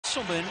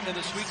Musselman in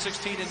the Sweet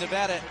 16 in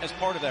Nevada as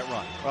part of that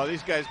run. Well,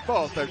 these guys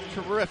both are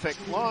terrific,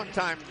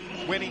 long-time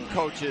winning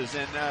coaches,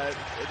 and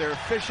they're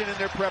efficient in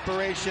their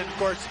preparation. Of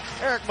course,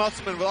 Eric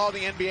Musselman, with all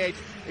the NBA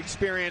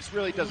experience,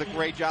 really does a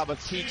great job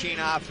of teaching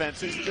offense.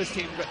 This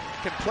team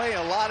can play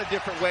a lot of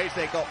different ways.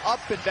 They go up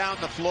and down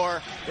the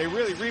floor. They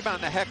really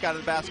rebound the heck out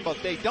of the basketball.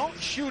 They don't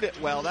shoot it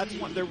well. That's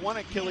their one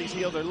Achilles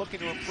heel. They're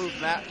looking to improve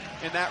that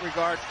in that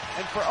regard.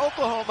 And for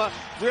Oklahoma,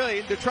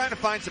 really, they're trying to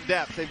find some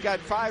depth. They've got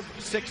 5,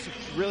 6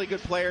 really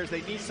good players.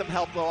 They need some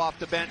help, though, off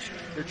the bench.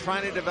 They're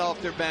trying to develop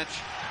their bench.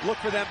 Look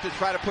for them to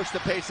try to push the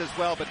pace as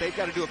well, but they've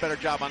got to do a better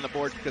job on the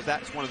boards because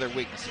that's one of their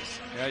weaknesses.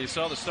 Yeah, you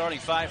saw the starting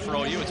 5 for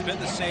OU. It's been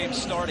the same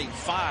starting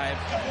 5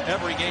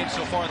 every game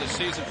so far this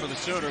season for the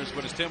Sooners,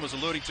 but as Tim was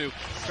alluding to,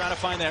 trying to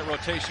find that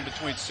rotation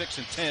between 6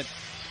 and 10.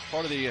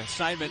 Part of the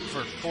assignment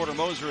for Porter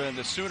Moser and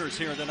the Sooners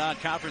here in the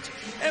non-conference.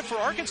 And for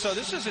Arkansas,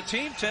 this is a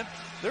team, Tim,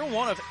 they're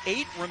one of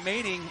 8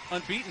 remaining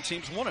unbeaten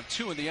teams, one of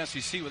 2 in the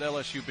SEC, with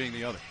LSU being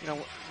the other. You know,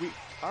 we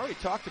already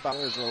talked about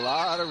there's a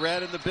lot of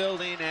red in the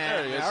building,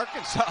 and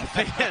Arkansas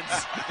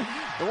fans,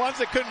 the ones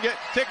that couldn't get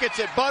tickets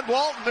at Bud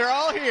Walton, they're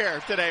all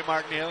here today,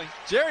 Mark Neely.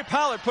 Jerry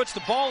Pollard puts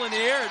the ball in the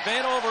air at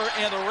Vanover,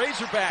 and the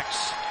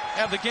Razorbacks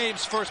have the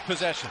game's first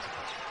possession.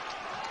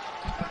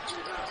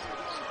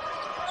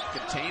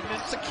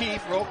 Containment's a key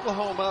for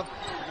Oklahoma.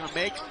 They're going to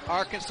make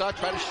Arkansas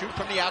try to shoot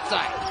from the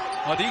outside.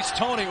 Adese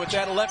Toney with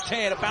that left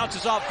hand. It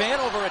bounces off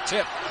Vanover, a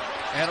tip.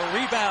 And a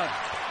rebound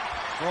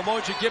for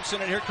Umoja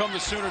Gibson, and here come the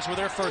Sooners with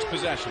their first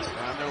possession.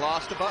 They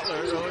lost to Butler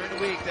earlier in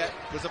the week. That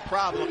was a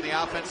problem,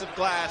 the offensive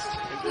glass.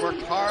 They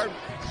worked hard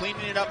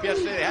cleaning it up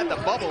yesterday. They had the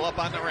bubble up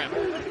on the rim.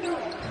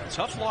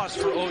 Tough loss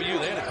for OU.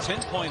 They had a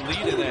 10-point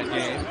lead in that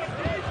game.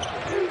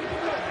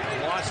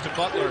 Lost to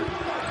Butler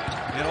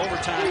in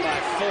overtime by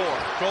 4.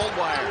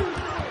 Goldwire,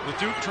 the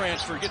Duke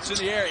transfer, gets in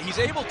the air. He's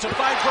able to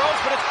find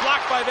Groves, but it's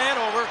blocked by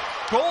Vanover.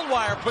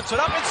 Goldwire puts it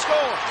up and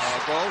scores.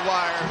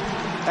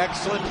 Goldwire,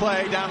 excellent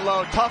play down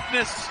low.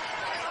 Toughness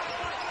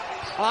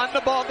on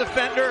the ball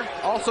defender.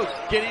 Also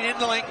getting in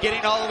the lane,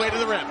 getting all the way to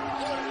the rim.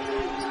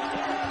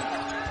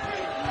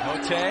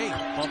 Note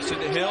bumps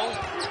into Hill.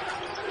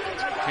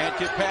 Can't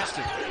get past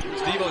it.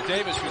 It's Devo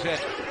Davis, who's had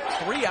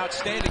 3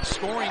 outstanding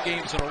scoring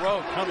games in a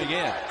row coming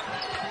in.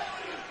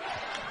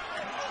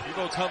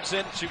 Devo comes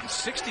in shooting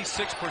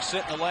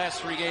 66% in the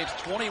last 3 games,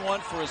 21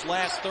 for his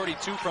last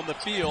 32 from the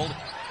field.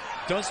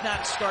 Does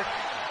not start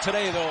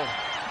today, though,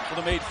 with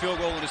a made field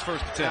goal in his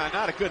first attempt.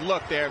 Not a good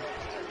look there.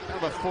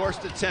 Kind of a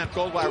forced attempt.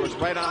 Goldwire was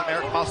right on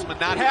Eric Musselman,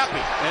 not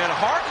happy. And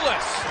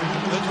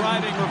Harkless, the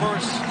driving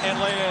reverse and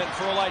lay-in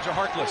for Elijah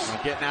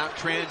Harkless. Getting out in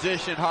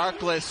transition,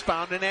 Harkless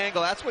found an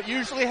angle. That's what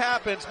usually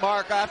happens,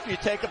 Mark, after you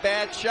take a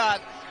bad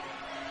shot.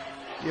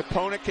 The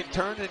opponent can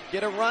turn and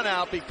get a run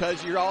out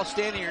because you're all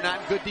standing. You're not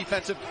in good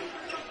defensive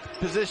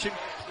position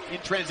in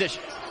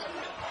transition.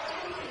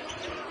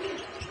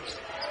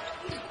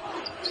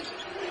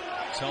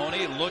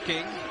 Toney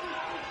looking.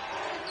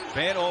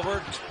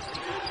 Vanover.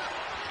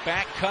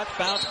 Back cut,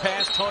 bounce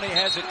pass. Toney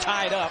has it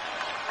tied up.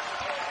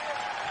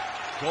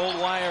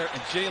 Goldwire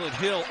and Jalen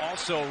Hill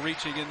also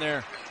reaching in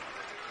there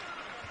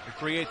to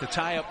create the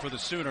tie-up for the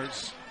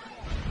Sooners.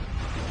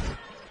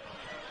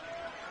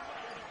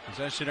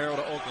 Possession arrow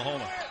to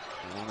Oklahoma.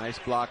 Nice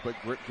block, but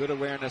good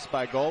awareness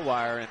by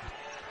Goldwire. And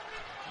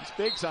these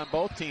bigs on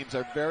both teams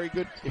are very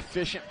good,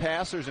 efficient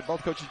passers, and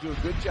both coaches do a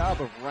good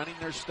job of running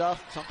their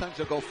stuff. Sometimes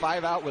they'll go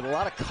 5 out with a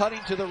lot of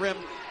cutting to the rim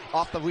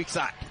off the weak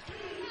side.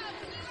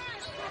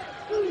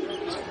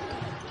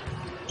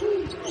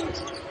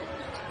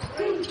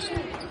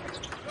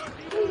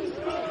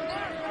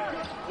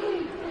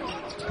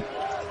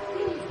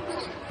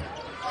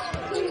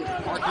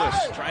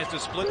 Harkless tries to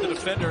split the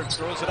defender,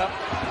 throws it up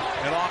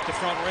and off the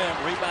front rim,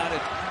 rebounded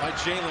by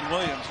Jalen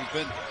Williams, who's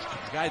been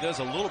the guy does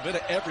a little bit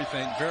of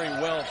everything very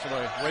well for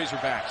the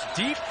Razorbacks.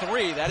 Deep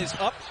 3, that is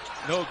up,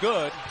 no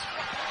good.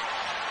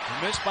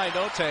 Missed by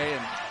Note,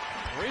 and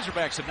the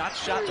Razorbacks have not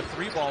shot the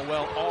 3-ball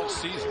well all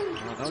season.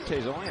 Well,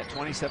 Note's only at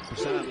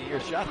 27% on the year.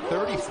 Shot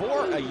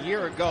 34 a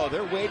year ago.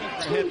 They're waiting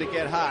for him to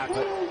get hot,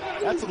 but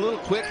that's a little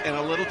quick and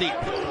a little deep.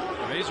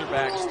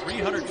 Razorbacks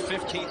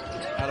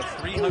 315th out of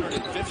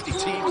 350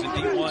 teams in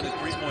D1 in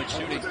three-point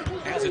shooting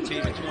as a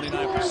team at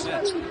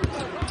 29%.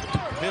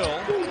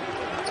 Hill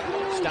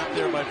stopped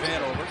there by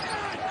Vanover.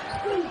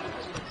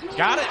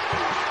 Got it.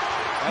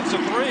 That's a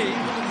 3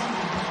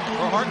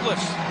 for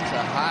Harkless. It's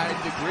a high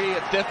degree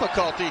of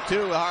difficulty,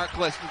 too.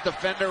 Harkless, the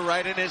defender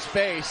right in his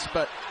face.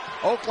 But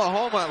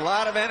Oklahoma, a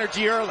lot of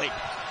energy early.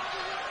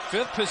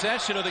 5th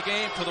possession of the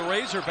game for the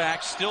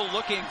Razorbacks, still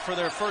looking for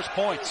their first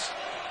points.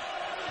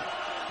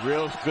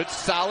 Real good,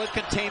 solid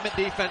containment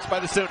defense by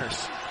the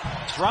Sooners.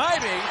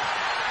 Driving,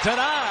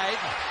 denied.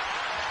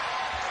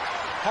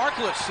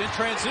 Harkless in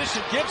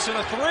transition, Gibson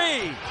a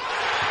 3.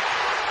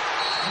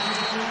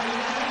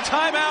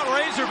 Timeout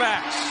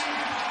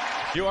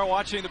Razorbacks. You are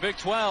watching the Big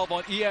 12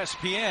 on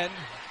ESPN.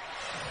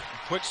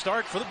 Quick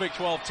start for the Big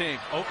 12 team.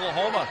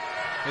 Oklahoma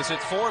is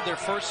at 4 of their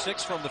first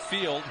 6 from the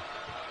field.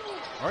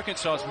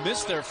 Arkansas has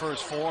missed their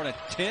first 4 and a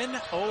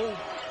 10-0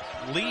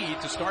 lead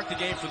to start the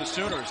game for the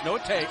Sooners.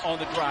 Note on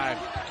the drive.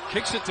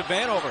 Kicks it to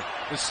Vanover.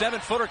 The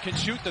 7-footer can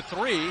shoot the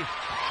three.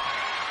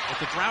 But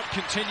the drought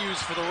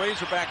continues for the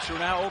Razorbacks, who are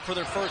now 0 for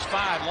their first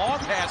 5. Long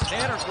pass,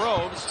 Tanner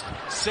Groves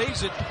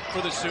saves it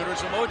for the Sooners.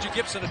 Emoji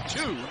Gibson a 2.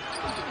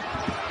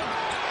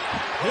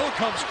 Hill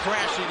comes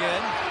crashing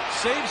in,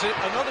 saves it.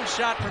 Another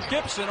shot from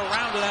Gibson,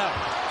 around and out.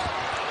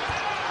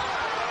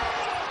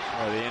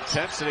 Well, the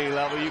intensity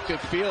level, you could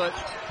feel it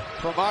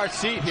from our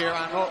seat here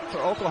for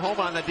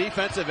Oklahoma on the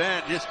defensive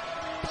end. Just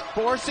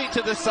forcing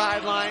to the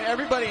sideline,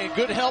 everybody in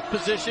good help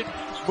position,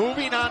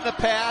 moving on the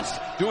pass,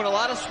 doing a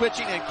lot of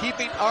switching and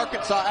keeping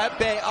Arkansas at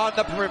bay on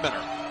the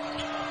perimeter.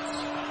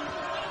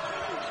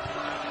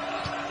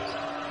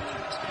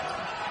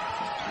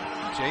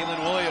 Jalen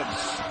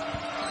Williams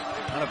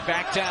on a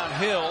back down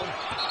Hill,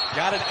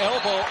 got an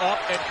elbow up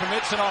and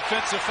commits an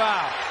offensive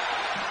foul.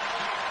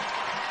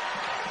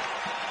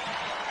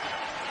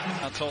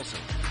 Now Tulsa,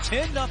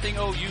 10-0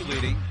 OU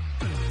leading.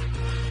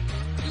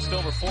 Just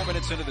over 4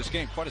 minutes into this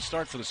game. Quite a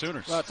start for the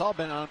Sooners. Well, it's all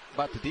been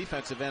about the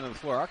defensive end of the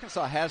floor.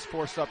 Arkansas has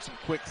forced up some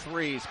quick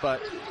threes,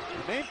 but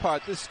the main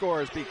part of this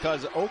score is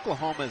because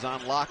Oklahoma is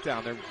on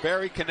lockdown. They're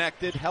very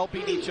connected,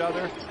 helping each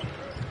other,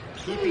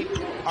 keeping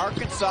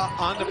Arkansas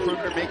on the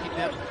perimeter, making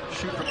them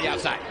shoot from the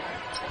outside.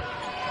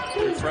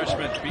 True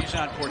freshman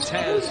Bijan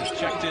Cortez is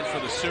checked in for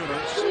the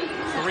Sooners.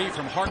 3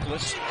 from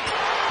Harkless.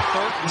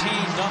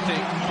 13-0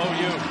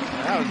 OU.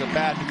 That was a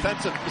bad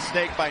defensive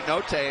mistake by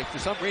Note. For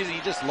some reason,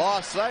 he just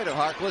lost sight of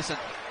Harkless and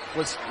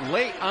was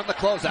late on the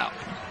closeout.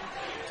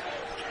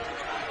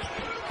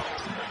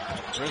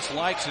 Chris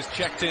Likes is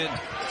checked in to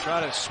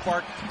try to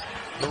spark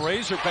the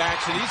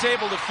Razorbacks, and he's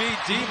able to feed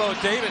Devo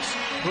Davis,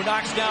 who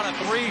knocks down a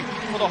 3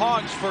 for the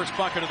Hogs' first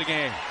bucket of the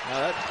game. Now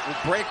that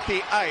will break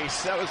the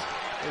ice.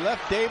 They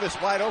left Davis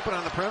wide open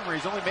on the perimeter.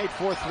 He's only made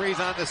 4 threes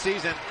on the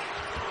season.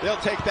 They'll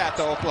take that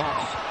to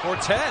Oklahoma.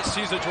 Cortez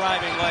sees a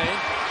driving lane.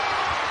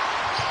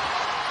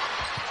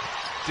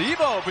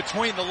 Devo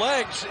between the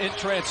legs in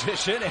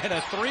transition, and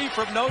a 3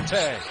 from Note.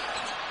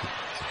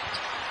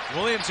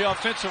 Williams, the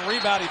offensive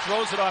rebound. He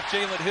throws it off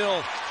Jalen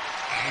Hill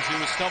as he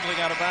was stumbling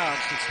out of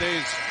bounds. It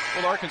stays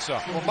with Arkansas.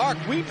 Well, Mark,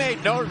 we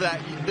made note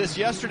of this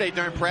yesterday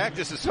during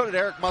practice, and so did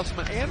Eric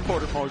Musselman and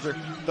Porter Moser.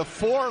 The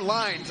 4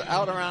 lines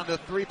out around the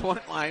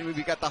three-point line.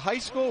 We've got the high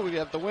school, we've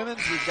got the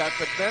women's, we've got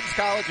the men's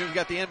college, and we've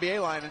got the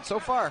NBA line. And so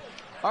far,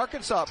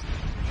 Arkansas,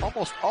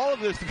 almost all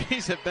of their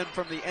threes have been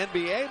from the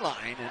NBA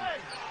line. And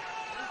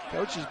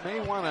coaches may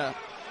want to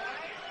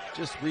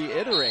just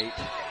reiterate.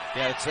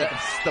 Yeah, it's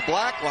the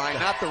black line,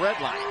 not the red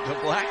line. The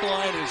black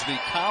line is the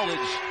college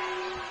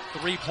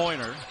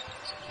three-pointer.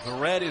 The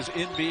red is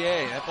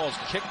NBA. That ball's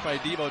kicked by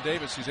Devo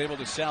Davis, who's able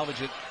to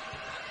salvage it,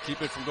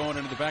 keep it from going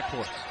into the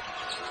backcourt.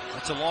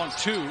 That's a long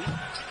 2.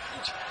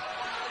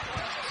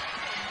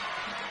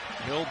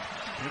 Hill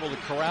able to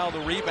corral the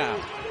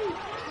rebound.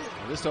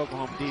 Now this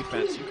Oklahoma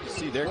defense, you can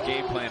see their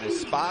game plan is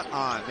spot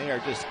on. They are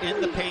just in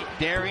the paint,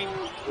 daring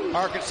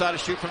Arkansas to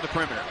shoot from the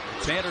perimeter.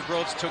 Tanner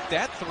Groves took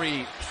that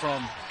 3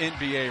 from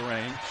NBA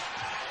range.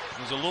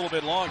 It was a little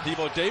bit long.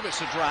 Devo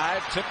Davis a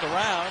drive, tipped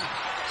around.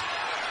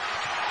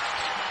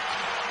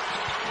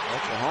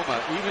 Oklahoma,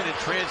 even in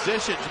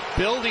transitions,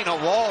 building a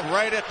wall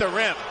right at the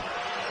rim.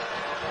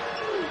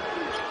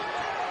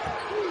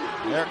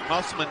 Eric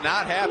Musselman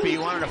not happy. He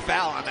wanted a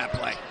foul on that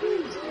play.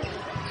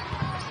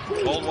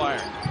 Goldwire.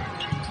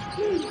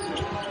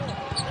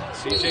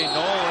 C.J.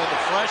 Nolan,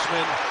 the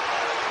freshman,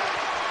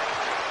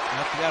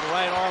 after that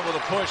right arm with a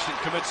push, and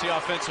commits the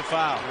offensive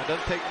foul. It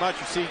doesn't take much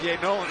for C.J.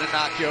 Nolan to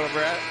knock you over.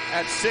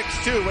 At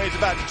 6'2", weighs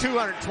about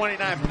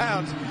 229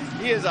 pounds.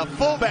 He is a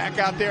fullback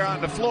out there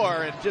on the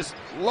floor and just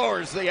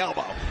lowers the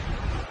elbow.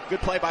 Good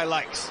play by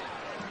Likes.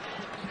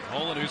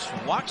 Nolan, who's from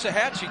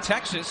Waxahachie,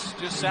 Texas,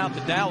 just south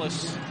of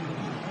Dallas.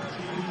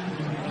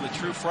 One of the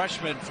true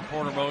freshmen for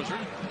Porter Moser.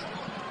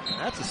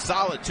 That's a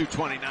solid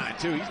 229,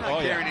 too. He's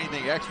not carrying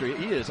anything extra.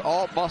 He is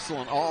all muscle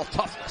and all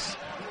toughness.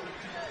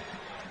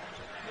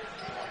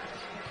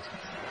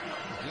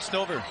 Just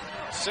over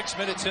 6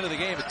 minutes into the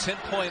game, a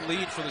 10-point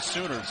lead for the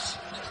Sooners.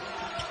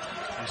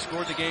 They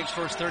scored the game's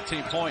first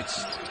 13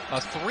 points.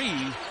 A 3,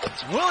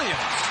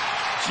 Williams.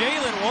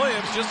 Jalen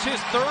Williams, just his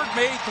 3rd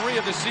made 3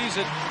 of the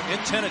season in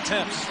 10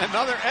 attempts.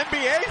 Another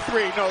NBA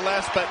 3, no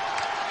less, but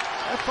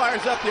that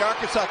fires up the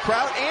Arkansas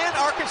crowd, and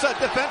Arkansas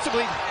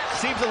defensively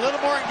seems a little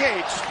more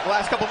engaged the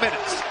last couple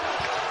minutes.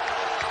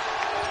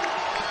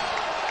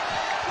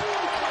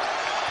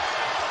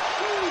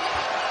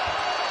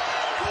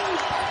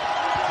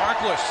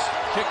 Harkless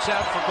kicks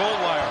out for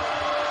Goldwire.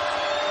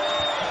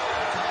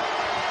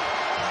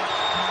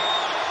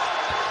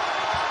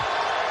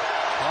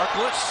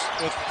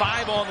 Harkless with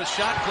 5 on the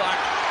shot clock,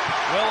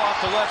 well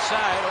off the left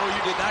side. Oh,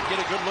 you did not get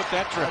a good look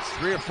that trip. That's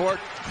 3 or 4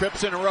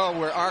 trips in a row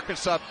where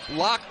Arkansas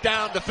locked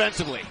down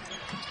defensively.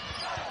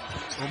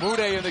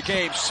 Umude in the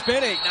game,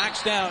 spinning,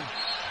 knocks down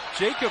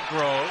Jacob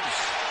Groves.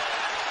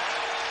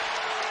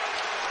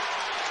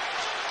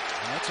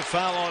 And that's a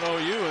foul on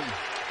OU, and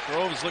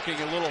Groves looking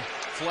a little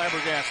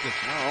flabbergasted.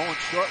 Owen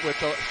Short with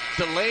the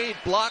delayed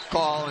block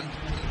call, and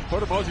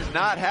Porter Moser's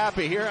not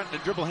happy here on the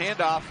dribble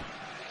handoff.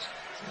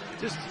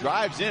 Just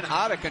drives in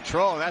out of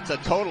control, and that's a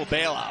total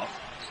bailout.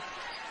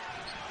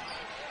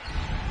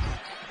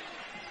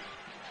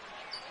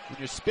 When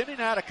you're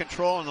spinning out of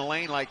control in the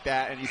lane like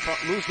that and you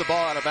lose the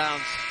ball out of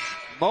bounds,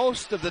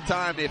 most of the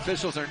time the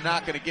officials are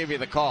not going to give you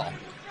the call.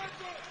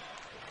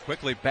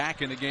 Quickly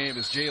back in the game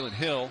is Jalen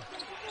Hill.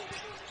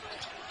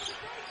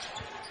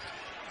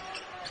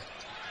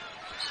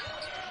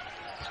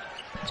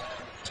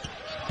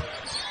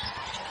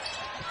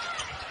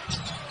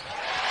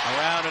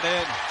 Around and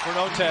in for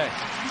Note.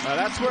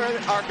 That's where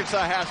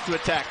Arkansas has to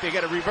attack. They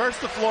got to reverse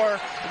the floor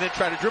and then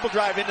try to dribble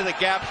drive into the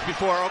gaps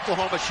before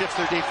Oklahoma shifts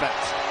their defense.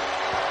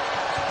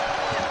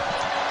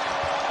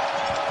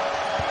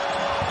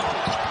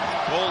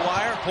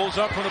 Goldwire pulls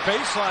up from the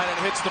baseline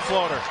and hits the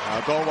floater.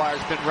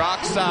 Goldwire's been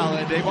rock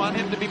solid. They want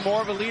him to be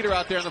more of a leader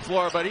out there on the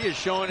floor, but he is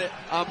showing it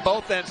on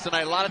both ends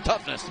tonight. A lot of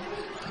toughness.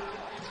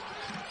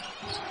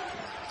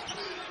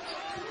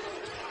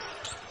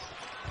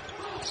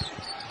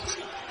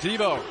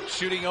 Devo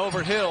shooting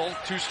over Hill,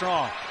 too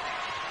strong.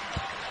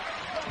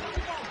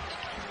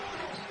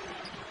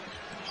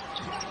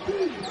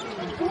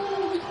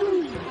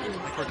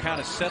 We're kind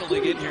of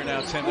settling in here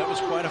now, Tim. That was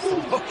quite a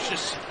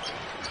ferocious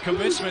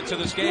commitment to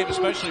this game,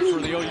 especially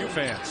for the OU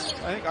fans.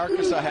 I think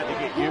Arkansas had to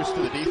get used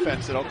to the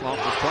defense that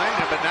Oklahoma was playing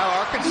in, but now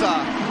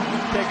Arkansas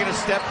taking a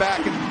step back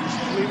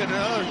and leaving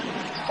another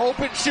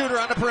open shooter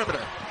on the perimeter.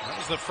 That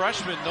was the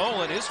freshman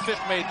Nolan, his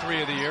fifth made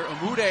three of the year.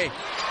 Umude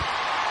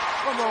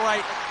from the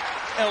right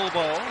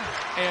elbow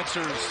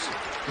answers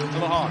to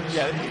the Hawks.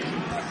 Yeah,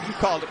 you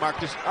called it,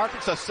 Marcus.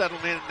 Arkansas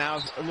settling in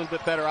now a little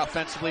bit better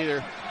offensively.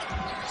 They're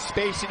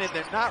spacing it.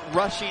 They're not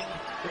rushing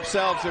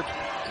themselves. They're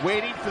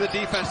waiting for the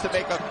defense to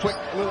make a quick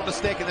little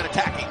mistake and then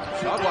attacking.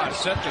 Shagwa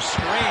set the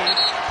screen.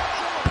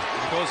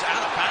 It goes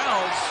out of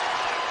bounds.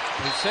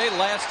 They say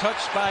last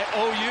touched by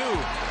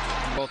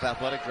OU. Both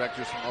athletic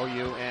directors from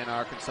OU and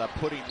Arkansas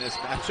putting this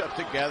matchup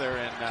together,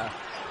 and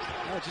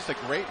just a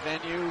great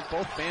venue.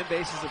 Both fan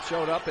bases have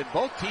showed up, and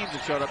both teams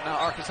have showed up. Now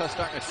Arkansas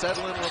starting to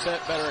settle in a little bit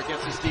better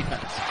against this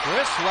defense.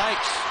 Chris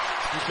Likes,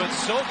 who's been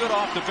so good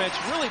off the bench,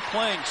 really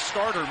playing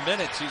starter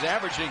minutes. He's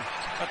averaging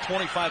about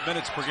 25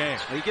 minutes per game.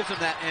 He gives them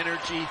that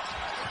energy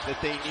that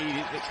they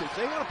need, because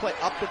they want to play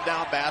up and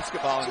down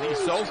basketball, and he's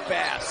so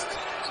fast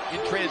in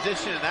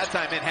transition, and that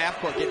time in half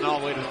court, getting all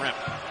the way to the rim.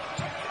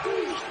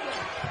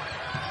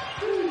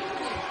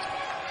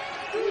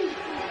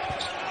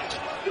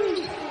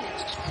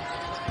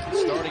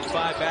 Starting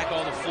five back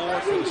on the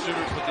floor for the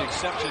Sooners, with the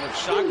exception of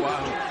Shagwa,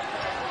 who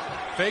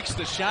fakes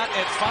the shot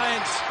and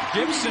finds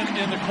Gibson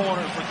in the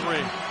corner for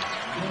three.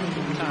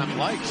 Tom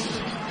Likes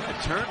had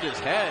turned his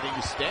head. He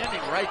was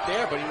standing right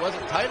there, but he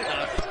wasn't tight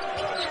enough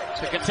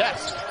to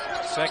contest.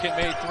 Second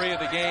made three of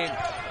the game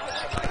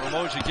for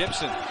Emoji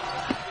Gibson.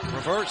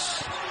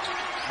 Reverse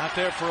out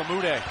there for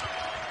Umude.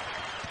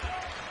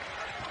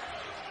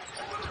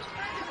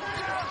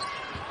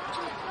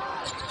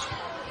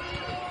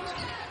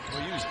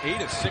 We'll use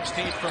 8 of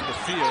 16 from the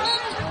field.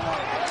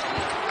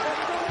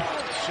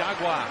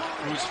 Shagwa,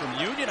 who's from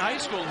Union High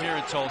School here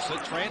in Tulsa,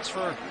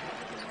 transfer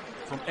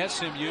from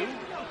SMU,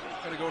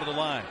 going to go to the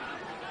line.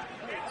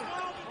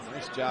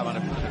 Nice job on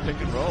a pick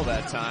and roll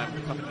that time,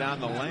 coming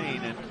down the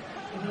lane, and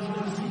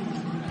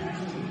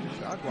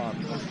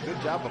Shagwa does a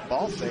good job of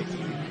ball fake.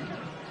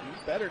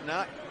 You better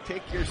not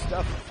take your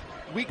stuff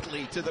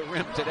weakly to the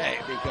rim today,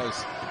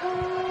 because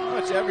pretty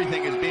much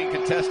everything is being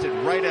contested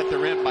right at the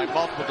rim by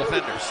multiple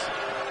defenders.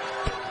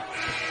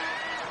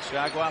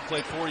 Shagwa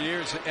played 4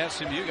 years at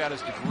SMU, got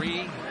his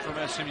degree from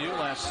SMU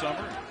last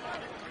summer.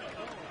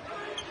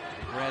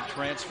 Grad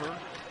transfer,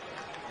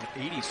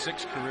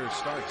 86 career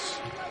starts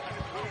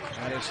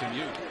at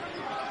SMU.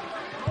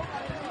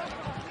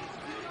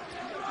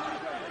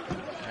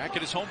 Back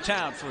at his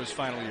hometown for his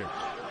final year.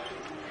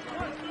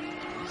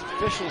 These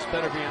officials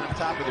better be on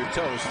top of their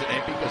toes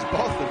today, because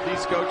both of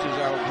these coaches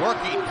are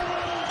working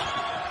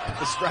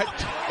the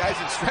striped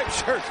guys in striped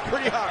shirts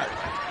pretty hard.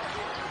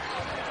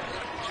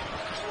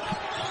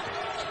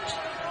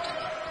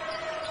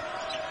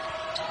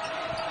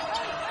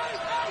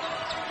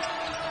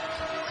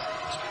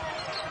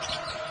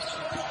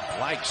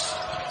 Likes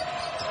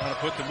trying to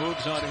put the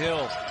moves on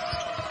Hill.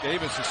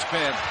 Davis a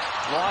spin.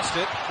 Lost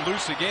it.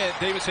 Loose again.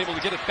 Davis able to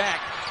get it back.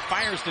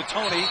 Fires to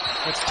Tony.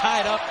 It's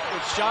tied up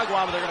with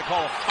Shagwa, but they're going to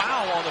call a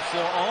foul on the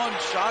floor on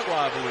Shagwa,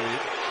 I believe.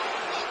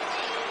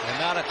 And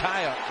not a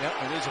tie-up. Yep,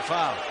 it is a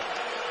foul.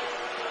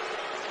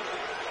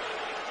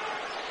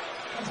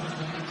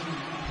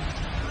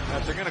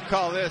 If they're going to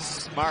call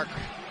this, Mark,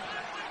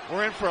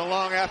 we're in for a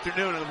long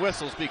afternoon of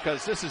whistles,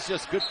 because this is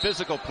just good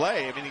physical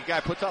play. I mean, the guy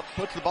puts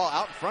the ball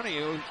out in front of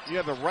you. You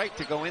have the right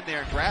to go in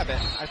there and grab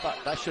it. I thought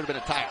that should have been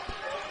a tie-up.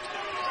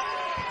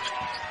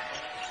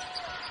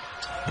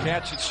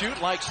 Catch and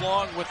shoot. Likes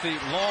long with the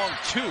long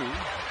two.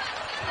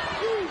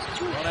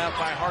 Run out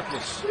by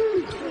Harkless.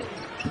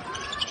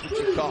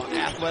 What you call an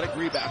athletic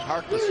rebound.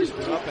 Harkless just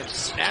went up and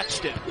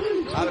snatched it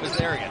out of his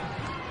area.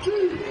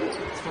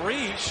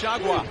 Three,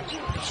 Shagwa.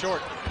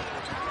 Short.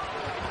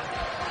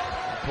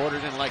 Porter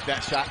didn't like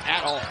that shot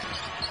at all.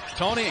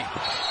 Tony,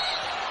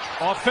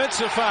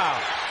 offensive foul.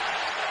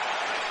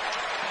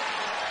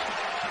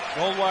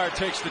 Goldwire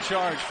takes the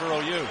charge for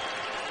OU.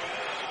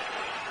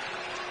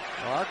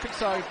 Well,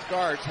 Arkansas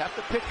guards have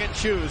to pick and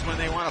choose when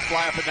they want to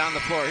fly up and down the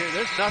floor. Here,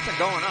 there's nothing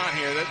going on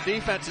here. The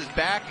defense is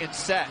back and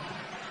set.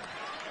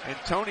 And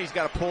Tony's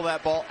got to pull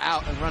that ball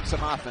out and run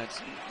some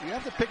offense. You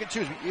have to pick and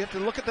choose. You have to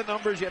look at the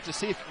numbers. You have to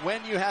see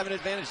when you have an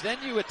advantage. Then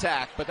you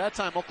attack. But that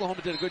time,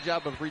 Oklahoma did a good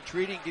job of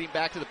retreating, getting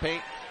back to the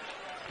paint,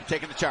 and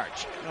taking the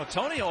charge.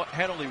 Tony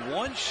had only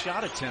one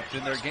shot attempt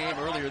in their game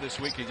earlier this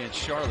week against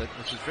Charlotte,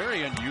 which is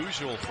very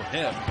unusual for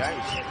him.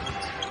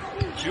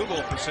 Field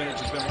goal percentage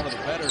has been one of the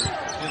better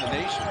in the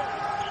nation.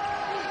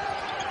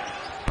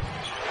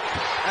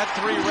 That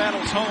three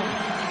rattles home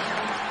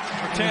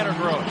for Tanner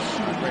Groves.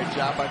 Great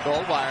job by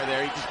Goldwire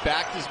there. He just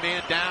backed his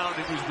man down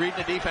and was reading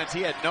the defense.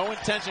 He had no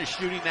intention of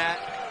shooting that.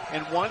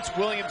 And once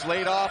Williams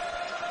laid off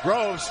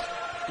Groves,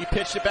 he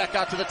pitched it back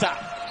out to the top.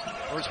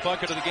 First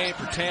bucket of the game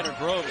for Tanner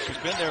Groves, who's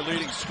been their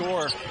leading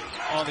scorer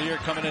on the year,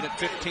 coming in at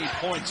 15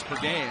 points per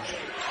game.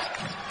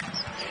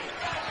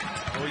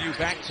 OU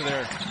back to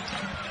their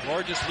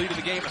largest lead of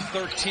the game at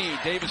 13.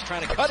 Davis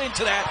trying to cut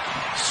into that.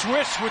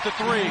 Swish with the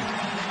three.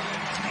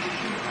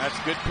 That's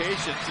good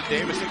patience. And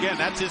Davis again,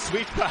 that's his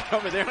sweet spot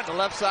over there on the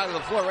left side of the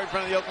floor, right in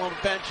front of the Oklahoma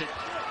bench. And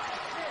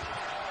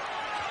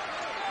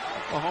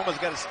Oklahoma's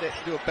got to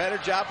do a better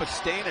job of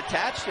staying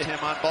attached to him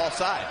on ball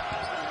side.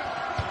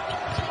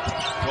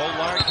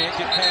 Goldwire can't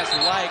get past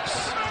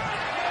Likes.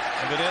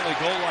 Evidently,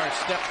 Goldwire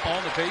stepped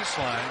on the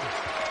baseline.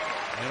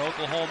 And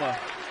Oklahoma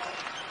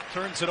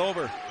turns it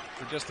over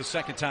for just the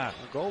second time.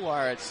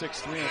 Goldwire at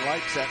 6'3" and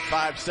Likes at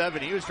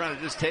 5'7". He was trying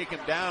to just take him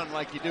down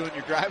like you do in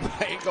your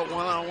driveway and go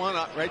one-on-one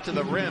right to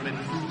the rim. And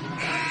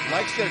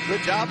Likes did a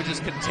good job of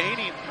just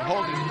containing,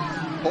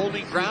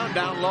 holding ground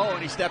down low,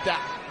 and he stepped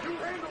out.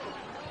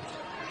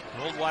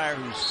 Goldwire,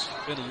 who's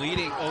been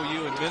leading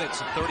OU in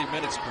minutes at 30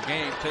 minutes per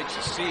game, takes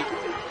a seat.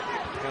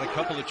 Got a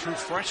couple of true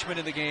freshmen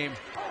in the game.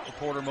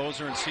 Porter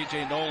Moser and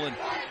C.J. Nolan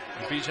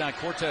and Bijan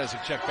Cortez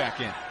have checked back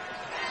in.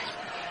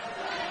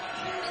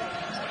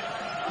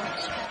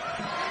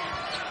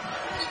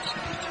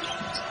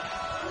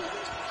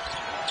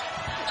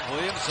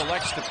 Williams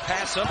elects to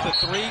pass up the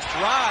three,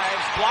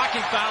 drives,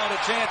 blocking foul, and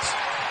a chance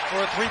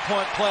for a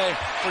three-point play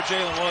for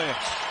Jalen Williams.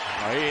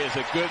 Oh, he is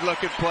a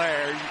good-looking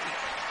player.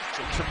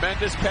 A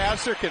tremendous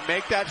passer, can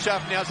make that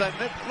shot from the outside.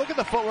 Look at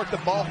the footwork, the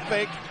ball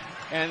fake,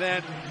 and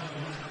then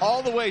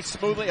all the way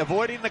smoothly,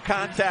 avoiding the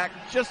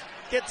contact, just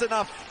gets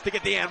enough to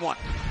get the and one.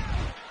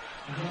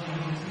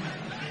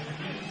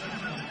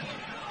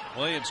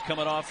 Williams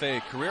coming off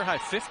a career-high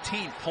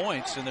 15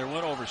 points in their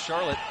win over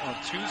Charlotte on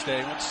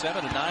Tuesday. Went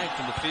 7 of 9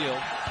 from the field.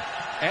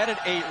 Added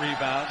 8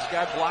 rebounds.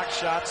 Got blocked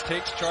shots,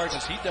 takes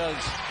charges. He does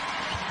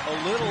a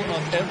little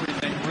of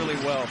everything really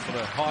well for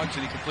the Hogs,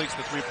 and he completes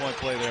the three-point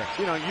play there.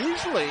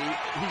 Usually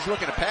he's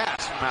looking to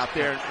pass from out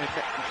there. And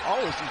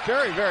always he's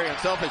very, very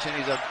unselfish, and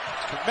he's a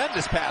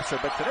tremendous passer.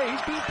 But today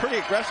he's being pretty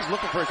aggressive,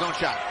 looking for his own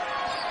shot.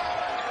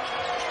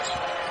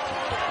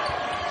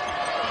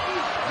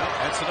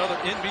 That's another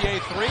NBA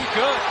three.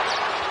 Good.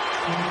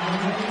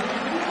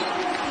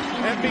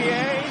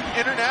 NBA,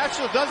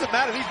 international, doesn't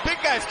matter. These big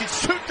guys can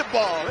shoot the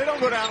ball. They don't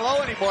go down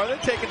low anymore. They're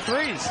taking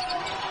threes.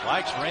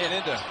 Likes ran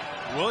into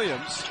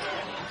Williams.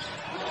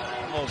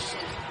 Almost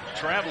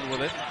traveled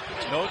with it.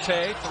 Note,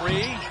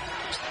 three.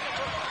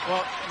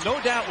 Well, no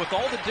doubt with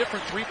all the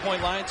different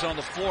three-point lines on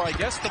the floor, I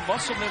guess the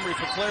muscle memory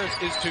for players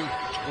is to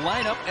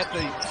line up at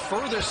the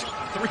furthest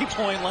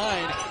three-point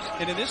line.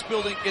 And in this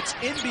building, it's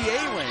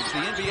NBA range, the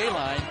NBA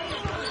line.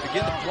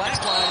 Again, the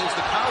black line is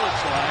the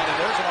college line, and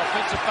there's an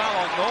offensive foul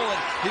on Nolan,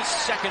 his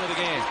second of the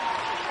game.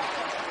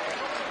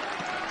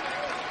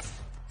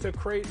 To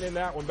Creighton in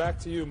that one. Back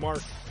to you,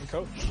 Mark and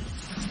Coach.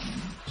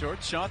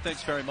 George, Sean,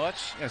 thanks very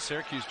much. Yeah,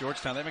 Syracuse,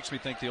 Georgetown, that makes me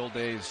think the old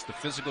days, the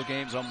physical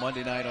games on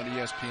Monday night on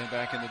ESPN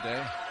back in the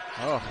day.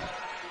 Oh,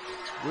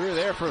 we were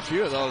there for a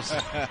few of those.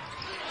 A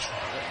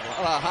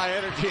lot of high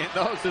energy in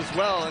those as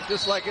well, and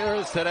just like there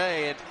is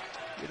today. And,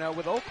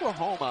 with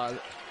Oklahoma,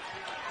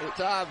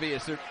 it's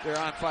obvious they're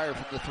on fire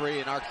from the three,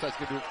 and Arkansas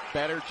going to do a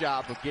better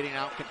job of getting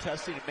out,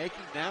 contesting, and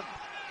making them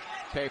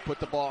put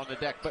the ball on the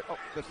deck. But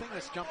the thing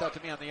that's jumped out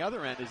to me on the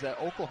other end is that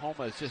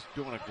Oklahoma is just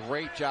doing a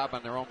great job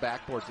on their own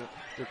backboards.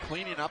 They're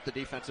cleaning up the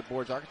defensive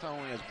boards. Arkansas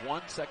only has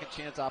one second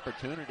chance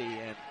opportunity,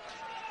 and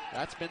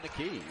that's been the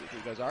key,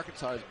 because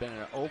Arkansas has been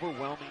an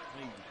overwhelmingly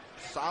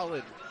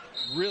solid,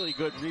 really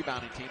good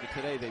rebounding team, and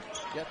today they've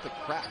yet to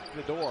crack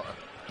the door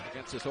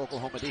against this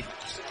Oklahoma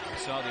defense. We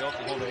saw the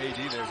Oklahoma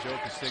AD there, Joe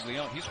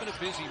Castiglione. He's been a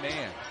busy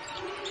man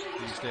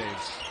these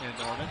days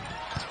in Norman.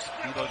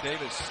 Devo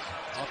Davis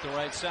off the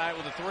right side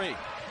with a three.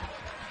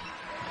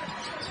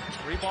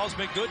 Three ball's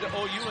been good to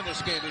OU in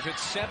this game. They've hit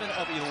 7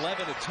 of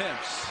 11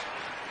 attempts.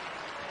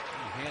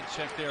 Hand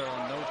check there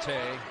on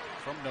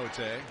from Note.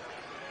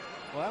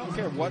 Well, I don't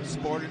care what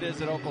sport it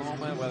is at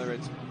Oklahoma, whether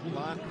it's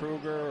Lon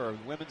Kruger or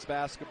women's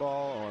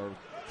basketball or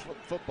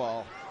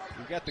football.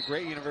 You've got the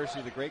great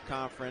university, the great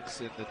conference,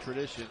 and the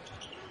tradition.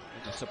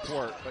 and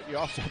support, but you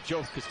also have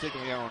Joe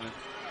Castiglione, and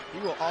he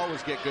will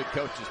always get good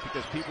coaches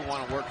because people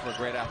want to work for a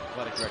great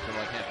athletic director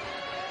like him.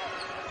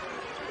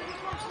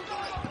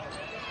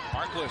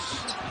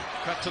 Harkless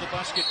cut to the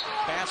basket.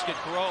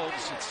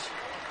 Groves. It's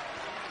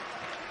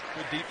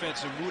good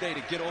defense of Mude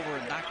to get over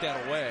and knock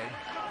that away.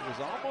 It was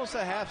almost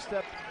a half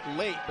step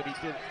late, but he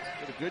did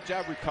a good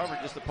job recovering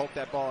just to poke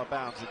that ball out of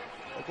bounds. And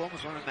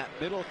Oklahoma's running that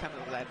middle, kind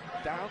of that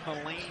down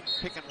the lane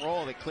pick and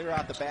roll. They clear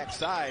out the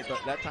backside, but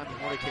that time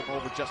Mude came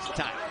over just in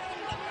time.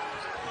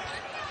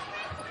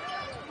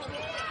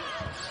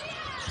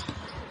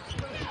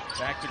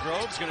 Back to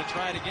Groves, going to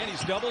try it again.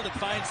 He's doubled and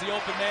finds the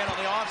open man on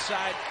the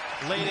offside.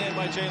 Laid in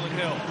by Jalen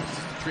Hill. It's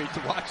a treat to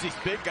watch these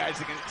big guys.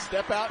 They can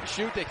step out and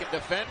shoot. They can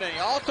defend, and he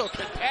also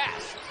can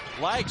pass.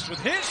 Likes with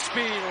his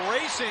speed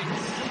racing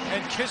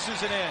and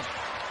kisses it in.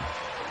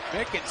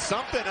 Making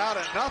something out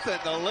of nothing.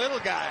 The little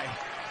guy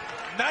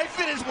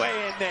knifing his way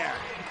in there.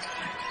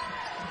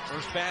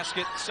 First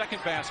basket,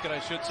 second basket, I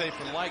should say,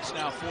 for Likes.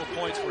 Now 4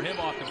 points for him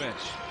off the bench.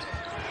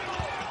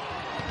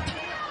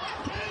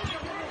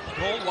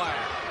 Goldwire.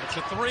 It's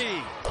a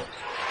three.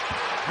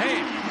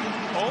 Hey,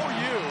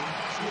 OU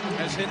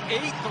has hit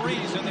 8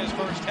 threes in this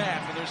first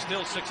half, and there's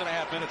still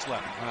 6.5 minutes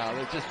left.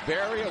 They're just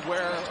very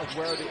aware of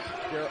where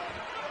their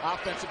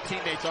offensive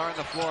teammates are on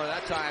the floor.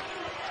 That time,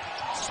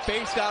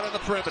 spaced out on the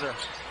perimeter.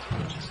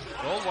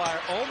 Goldwire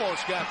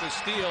almost got the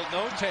steal.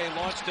 Note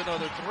launched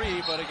another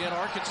three, but again,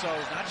 Arkansas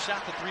has not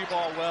shot the three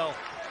ball well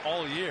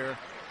all year.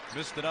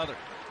 Missed another.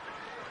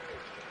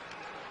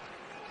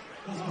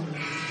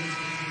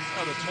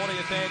 The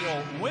 20th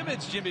annual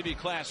Women's Jimmy B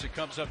Classic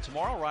comes up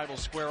tomorrow.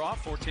 Rivals square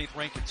off. 14th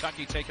ranked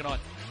Kentucky taking on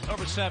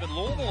number 7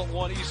 Louisville at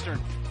 1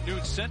 Eastern,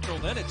 noon Central.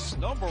 Then it's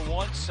number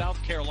 1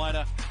 South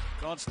Carolina.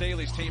 Dawn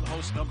Staley's team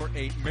hosts number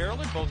 8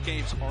 Maryland. Both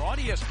games are on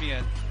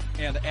ESPN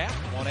and the app,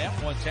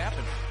 one tap.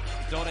 And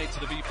donate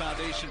to the V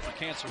Foundation for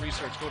Cancer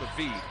Research. Go to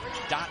v.org.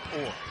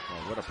 Well,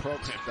 what a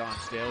program Dawn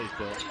Staley's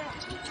built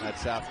at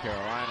South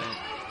Carolina.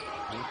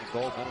 Winning the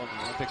gold medal in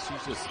the Olympics.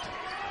 She's just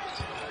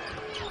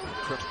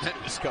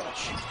tremendous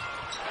coach.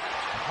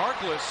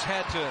 Harkless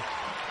had to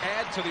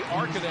add to the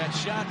arc of that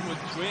shot with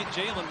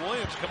Jalen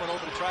Williams coming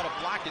over to try to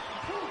block it.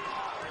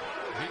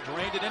 He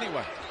drained it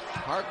anyway.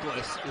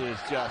 Harkless is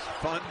just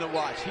fun to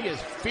watch. He is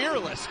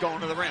fearless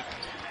going to the rim.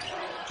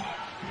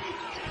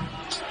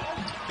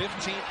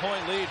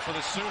 15-point lead for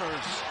the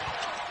Sooners.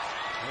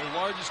 The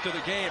largest of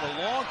the game. A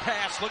long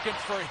pass looking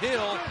for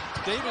Hill.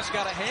 Davis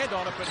got a hand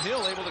on it, but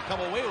Hill able to come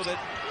away with it.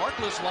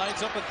 Harkless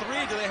lines up a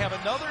three. Do they have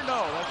another?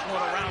 No. That's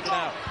one to round it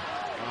out.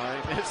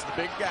 He missed the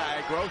big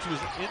guy. Groves was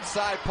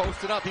inside,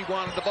 posted up. He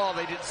wanted the ball.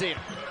 They didn't see him.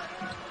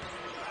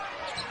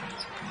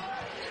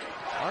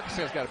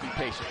 Arkansas's got to be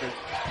patient. They're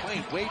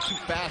playing way too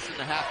fast in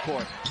the half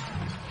court.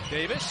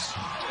 Davis.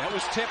 That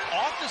was tipped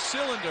off the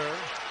cylinder.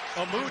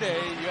 Amude,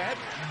 you had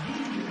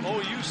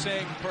OU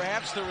saying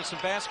perhaps there was some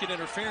basket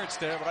interference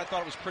there, but I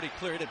thought it was pretty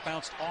clear. It had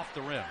bounced off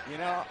the rim. You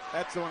know,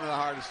 that's one of the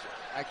hardest.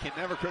 I can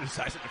never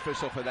criticize an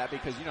official for that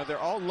because, you know, they're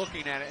all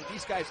looking at it, and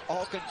these guys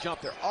all can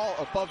jump. They're all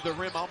above the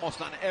rim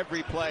almost on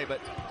every play,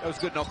 but that was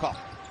good, no call.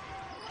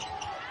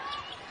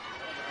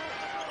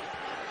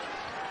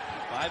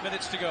 5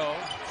 minutes to go,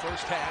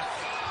 first half.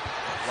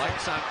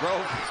 Likes on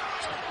Groves.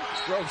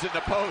 Groves in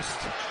the post.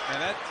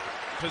 And that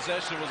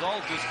possession was all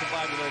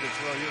discombobulated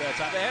for OU that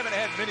time. They haven't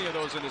had many of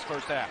those in this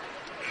first half.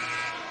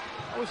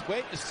 I was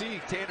waiting to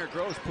see Tanner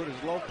Groves put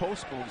his low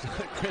post moves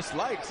on Chris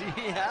Likes. He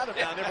had him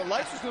down there, but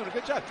Likes was doing a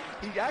good job.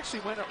 He actually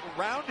went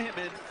around him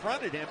and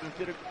fronted him and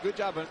did a good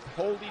job of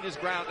holding his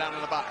ground down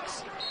in the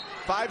box.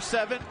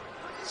 5'7"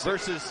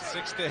 versus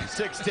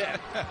 6'10".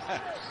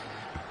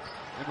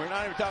 And we're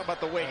not even talking about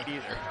the weight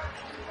either.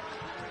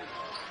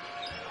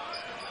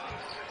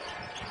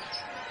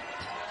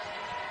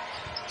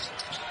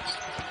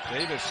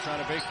 Davis trying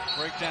to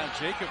break down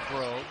Jacob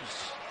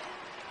Groves.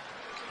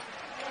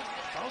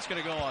 Foul's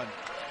going to go on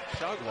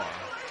Shagwar.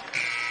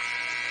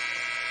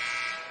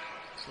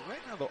 So right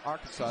now, though,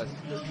 Arkansas,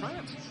 they're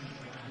trying to.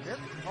 Eric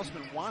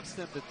Musselman wants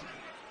them to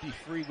be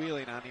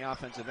freewheeling on the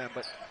offensive end,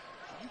 but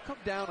you come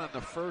down on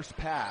the first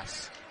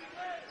pass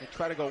and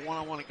try to go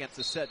one-on-one against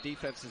a set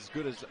defense as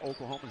good as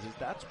Oklahoma's is,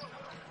 that's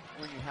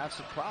when you have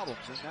some problems.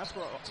 And that's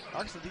where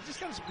Arkansas, they just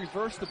got to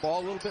reverse the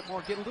ball a little bit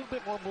more, get a little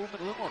bit more movement,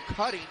 a little more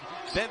cutting,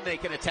 then they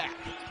can attack.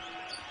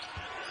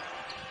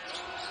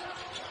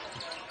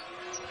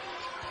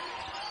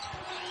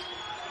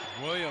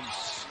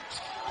 Williams.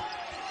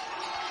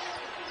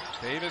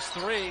 Davis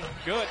three.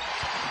 Good.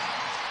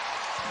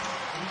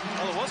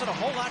 Well, there wasn't a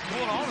whole lot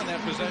going on in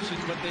that possession,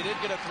 but they did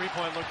get a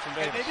three-point look from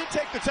Davis. And they did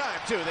take the time,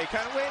 too. They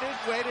kind of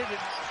waited, and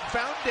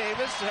found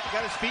Davis,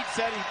 got his feet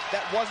set.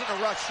 That wasn't a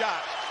rush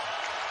shot.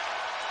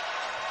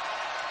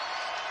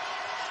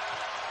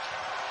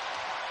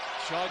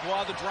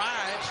 Shagwar the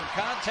drive, some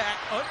contact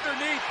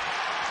underneath.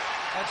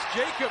 That's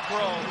Jacob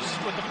Groves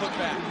with the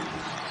putback.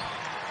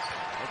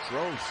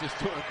 Groves just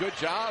doing a good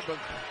job of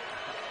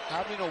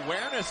having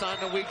awareness on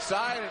the weak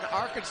side, and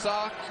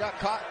Arkansas got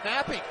caught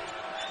napping.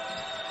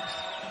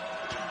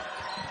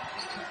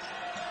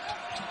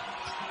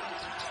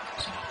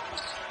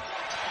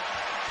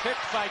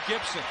 picked by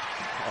Gibson.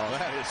 Oh,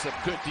 that is some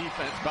good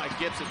defense by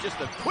Gibson. Just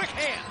the quick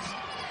hands.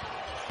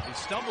 He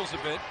stumbles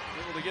a bit,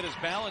 able to get his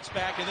balance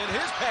back, and then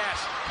his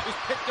pass is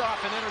picked off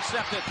and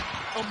intercepted.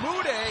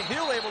 Omude,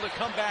 he'll able to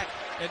come back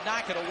and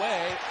knock it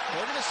away.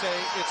 They're going to say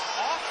it's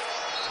off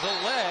the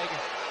leg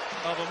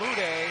of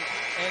Omude,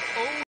 and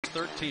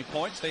 13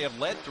 points. They have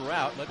led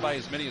throughout, led by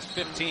as many as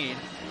 15.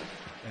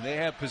 And they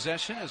have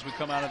possession as we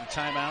come out of the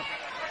timeout.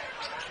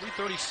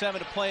 3:37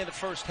 to play in the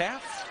first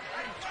half.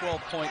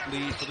 12-point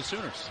lead for the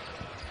Sooners.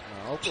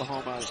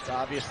 Oklahoma is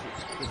obviously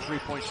the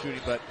three-point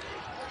shooting, but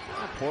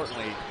more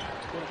importantly,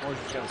 what more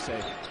is going to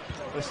say?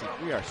 Listen,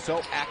 we are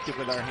so active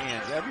with our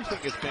hands. Everything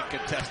has been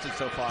contested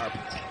so far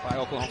by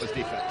Oklahoma's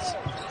defense.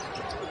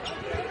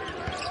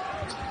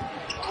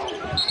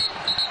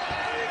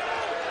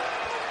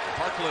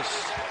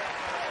 Harkless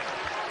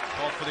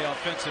called for the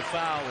offensive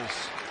foul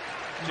as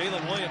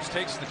Jalen Williams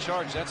takes the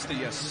charge. That's the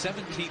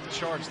 17th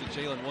charge that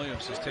Jalen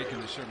Williams has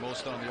taken this year,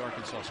 most on the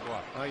Arkansas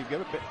squad. You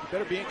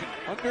better be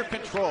under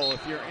control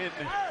if you're in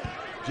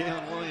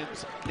Jalen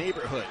Williams'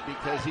 neighborhood,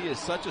 because he is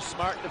such a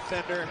smart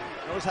defender,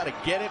 knows how to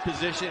get in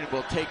position, and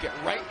will take it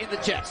right in the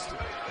chest.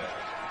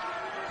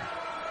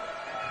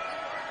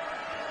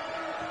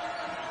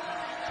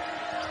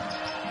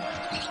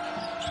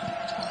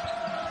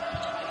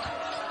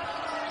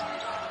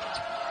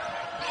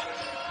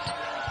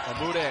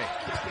 Omude.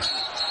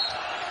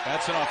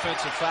 That's an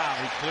offensive foul.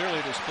 He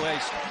clearly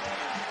displaced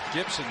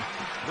Gibson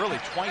really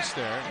twice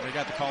there. They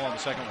got the call on the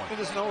second one.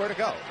 There's nowhere to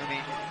go. I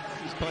mean,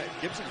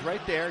 Gibson's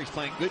right there. He's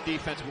playing good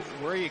defense.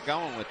 Where are you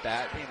going with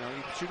that? You know,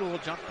 you shoot a little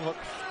jump hook,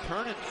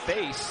 turn and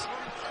face,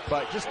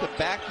 but just to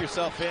back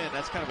yourself in,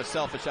 that's kind of a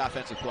selfish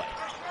offensive play.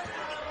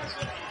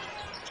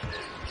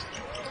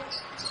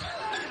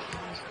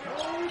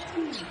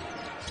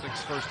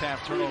 Six first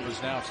half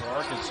turnovers now for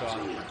Arkansas.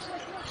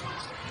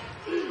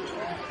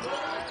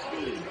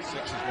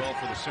 6 as well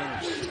for the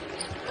Sooners.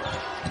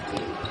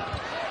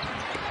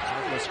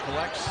 Harkless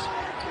collects.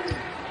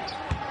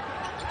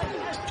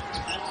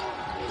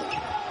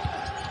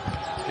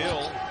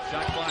 Hill,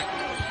 shot clock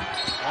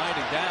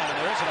winding down, and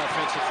there's an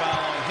offensive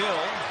foul on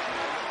Hill.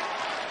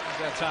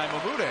 That time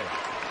Omude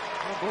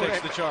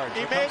takes the charge.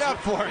 He made up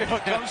for it.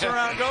 What comes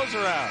around goes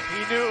around.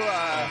 He knew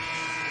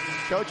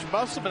Coach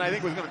Musselman, I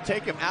think, was going to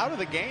take him out of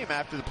the game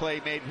after the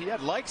play made. He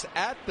had likes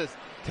at the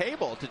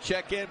table to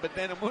check in, but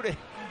then Omude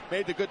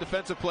made the good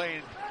defensive play,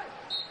 and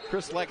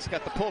Chris Lex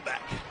got the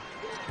pullback.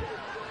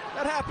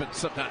 That happens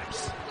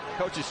sometimes.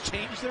 Coaches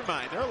change their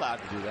mind. They're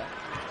allowed to do that.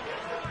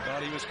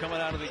 Thought he was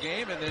coming out of the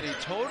game, and then he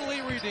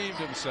totally redeemed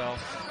himself.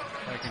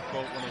 I can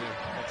quote one of the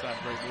all-time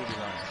great movie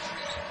lines.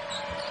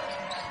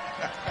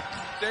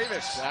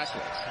 Davis.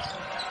 Exactly.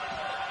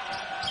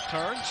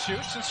 Turns,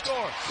 shoots, and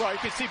scores. Well, you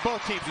can see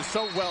both teams are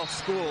so well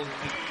schooled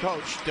and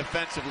coached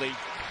defensively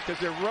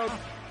because they're road.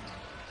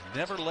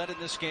 Never led in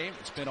this game.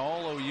 It's been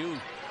all OU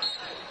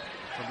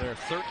from their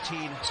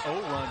 13-0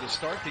 run to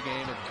start the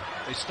game. And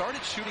they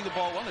started shooting the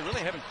ball well. They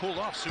really haven't cooled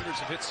off. Sooners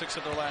have hit 6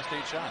 of their last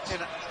 8 shots.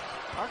 And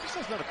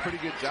Arkansas's done a pretty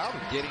good job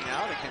of getting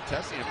out and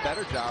contesting, a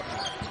better job in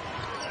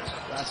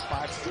the last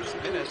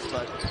 5-6 minutes,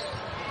 but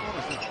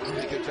Oklahoma's done a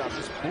really good job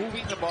just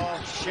moving the ball,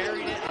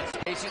 sharing it, and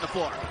spacing the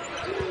floor.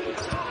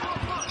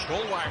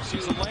 Goldwire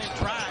sees a lane,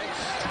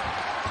 drives.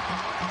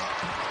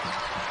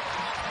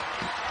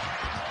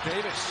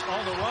 Davis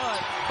on the run,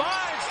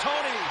 finds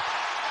Tony,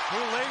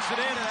 who lays it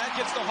in, and that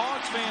gets the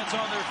Hogs fans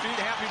on their feet.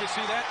 Happy to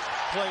see that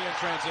play in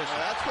transition.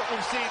 Well, that's what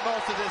we've seen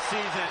most of this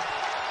season.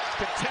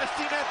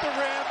 Contesting at the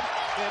rim,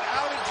 then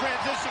out in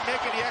transition,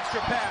 making the extra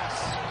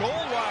pass.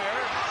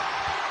 Goldwire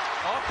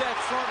off that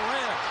front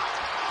rim.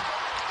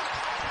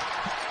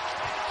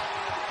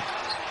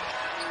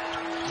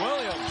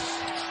 Williams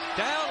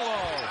down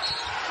low.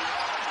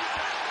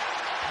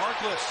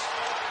 Harkless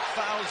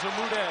fouls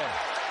Omude.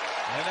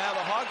 And now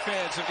the Hog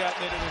fans have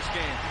gotten into this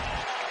game.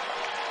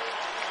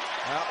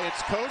 Well,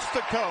 it's coast to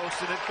coast,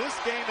 and if this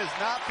game is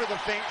not for the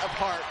faint of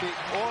heart,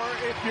 or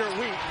if you're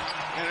weak,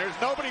 and there's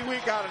nobody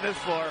weak out on this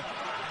floor,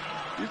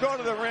 you go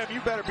to the rim, you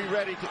better be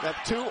ready to have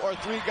 2 or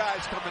 3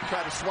 guys come and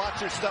try to swat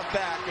your stuff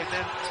back, and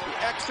then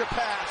the extra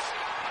pass,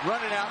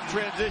 running out in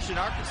transition.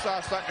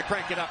 Arkansas starting to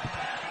crank it up.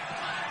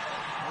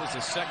 That was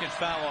the second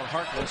foul on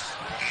Harkless.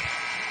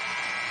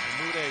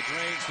 Omude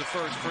drains the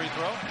first free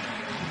throw.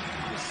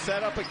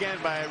 Set up again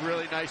by a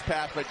really nice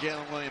pass by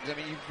Jalen Williams. I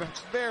mean, you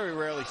very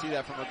rarely see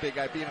that from a big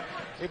guy, being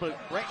able to,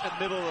 right in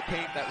the middle of the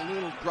paint, that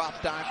little drop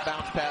down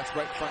bounce pass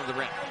right in front of the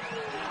rim.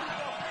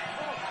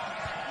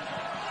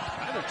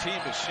 Neither team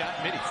has shot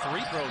many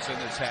free throws in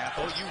this half.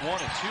 OU 1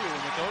 and 2, and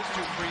with those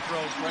 2 free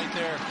throws right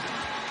there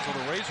for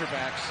the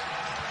Razorbacks,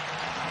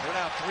 they're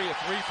now 3 of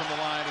 3 from the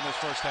line in this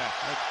first half.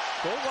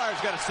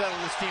 Goldwire's got to settle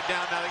this team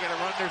down now. They got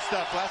to run their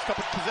stuff. Last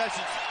couple of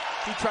possessions,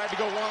 he tried to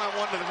go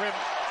one-on-one to the rim,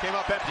 came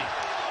up empty.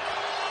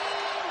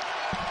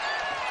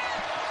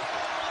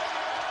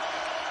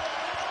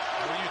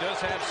 Does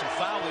have some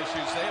foul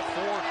issues. They have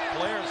 4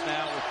 players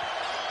now with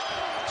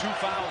 2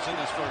 fouls in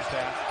this first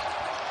half.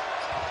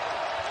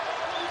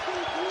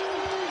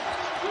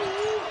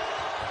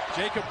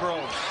 Jacob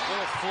Groves,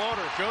 little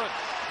floater, good.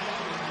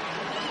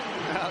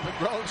 The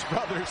Groves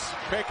brothers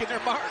making their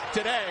mark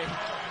today.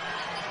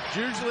 It's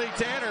usually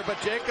Tanner, but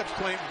Jacobs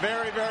playing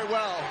very, very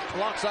well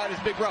alongside his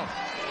big bro.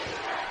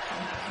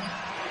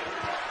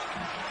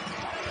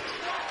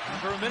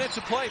 Under a minute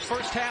to play,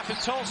 first half in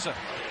Tulsa.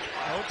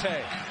 Ote.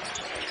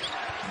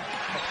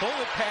 A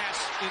bullet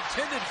pass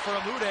intended for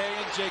Amude,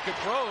 and Jacob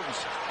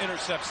Groves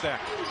intercepts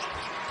that.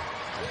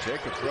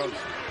 Jacob Groves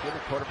giving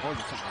Porter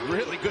Moses some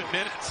really good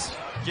minutes.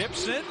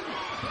 Gibson,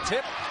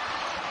 tip.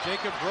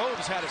 Jacob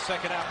Groves had a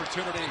second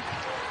opportunity,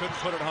 couldn't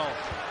put it home.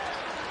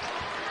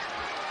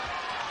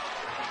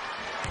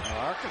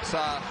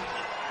 Arkansas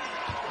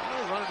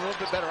running a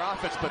little bit better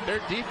offense, but their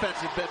defense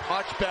has been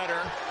much better,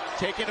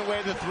 taking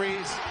away the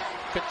threes,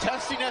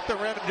 contesting at the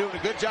rim, and doing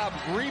a good job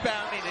of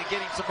rebounding and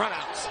getting some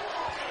runouts.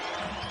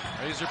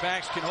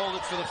 Razorbacks can hold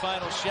it for the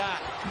final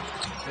shot.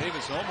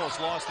 Davis almost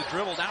lost the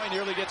dribble. Now he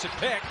nearly gets it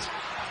picked.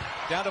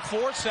 Down to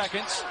 4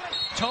 seconds.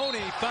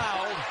 Tony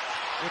fouled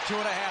with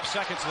 2.5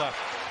 seconds left.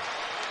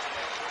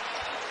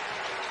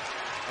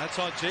 That's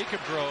on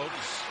Jacob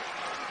Groves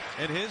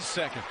in his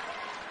second.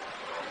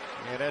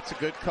 Yeah, that's a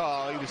good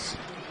call. He was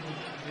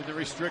in the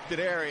restricted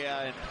area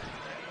and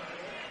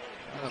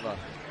kind of a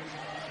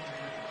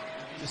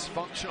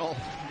dysfunctional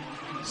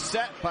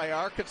set by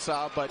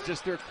Arkansas, but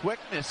just their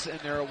quickness and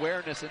their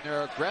awareness and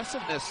their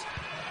aggressiveness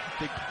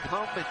to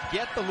come and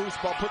get the loose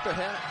ball, put their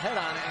head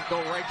on it, and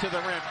go right to the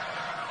rim.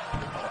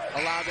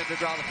 Allow them to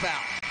draw the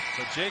foul.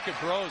 So Jacob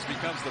Groves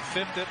becomes the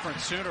 5th different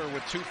Sooner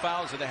with 2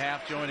 fouls at the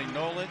half, joining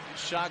Nolan,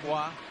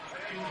 Shagwa,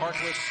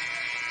 Harkless,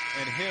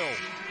 and Hill.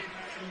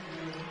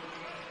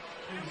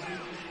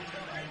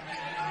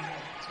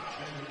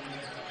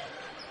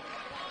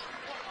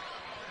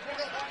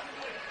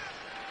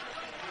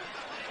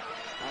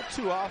 Not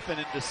too often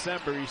in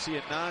December you see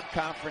a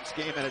non-conference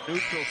game at a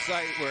neutral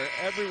site where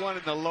everyone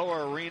in the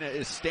lower arena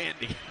is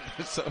standing.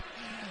 So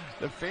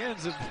the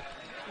fans have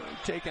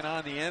taken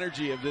on the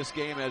energy of this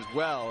game as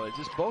well. It's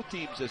just both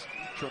teams just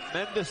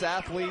tremendous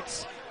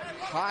athletes,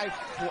 high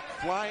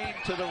flying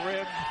to the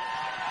rim,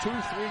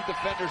 2-3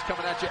 defenders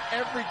coming at you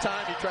every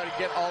time you try to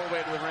get all the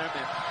way to the rim.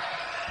 And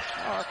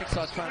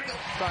Arkansas starting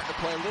to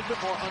play a little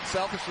bit more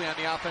unselfishly on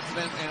the offensive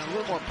end and a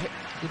little more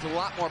with a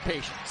lot more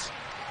patience.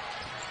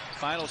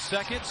 Final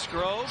seconds,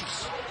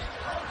 Groves.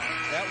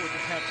 That would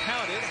have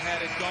counted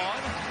had it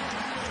gone.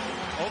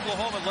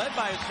 Oklahoma led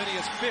by as many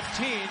as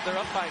 15. They're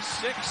up by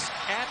 6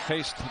 at.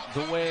 Paced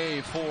the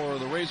way for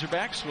the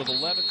Razorbacks with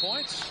 11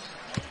 points.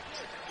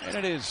 And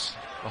it is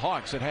the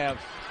Hawks that have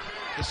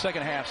the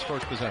second half's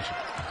first possession.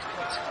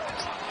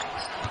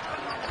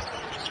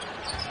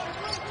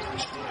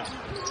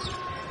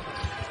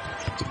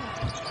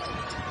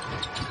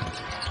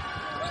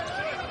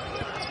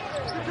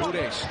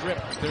 Ude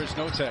stripped. There's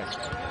no tag.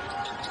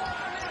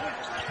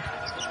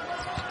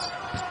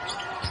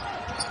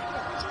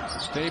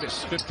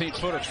 Davis,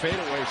 15-footer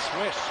fadeaway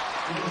swish.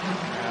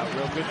 Yeah,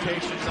 real good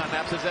patience on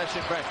that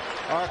possession. But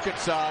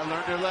Arkansas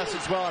learned their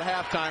lessons well at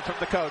halftime from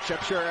the coach.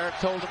 I'm sure Eric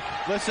told them,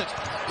 listen,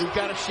 we've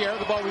got to share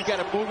the ball. We've got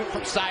to move it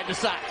from side to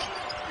side.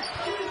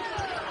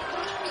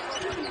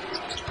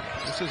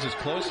 This is as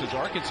close as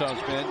Arkansas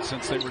has been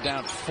since they were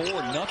down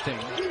 4-0.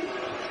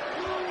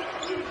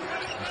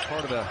 As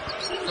part of a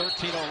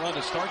 13-0 run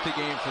to start the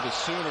game for the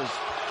Sooners.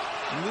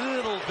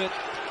 Little bit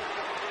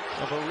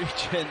of a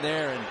reach in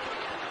there, and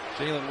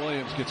Jalen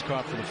Williams gets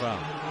caught for the foul.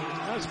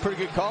 That was a pretty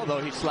good call,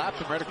 though. He slapped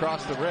him right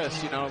across the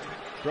wrist. You know,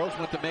 Groves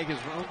went to make his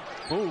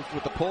move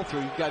with the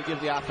pull-through. You've got to give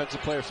the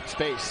offensive player some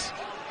space.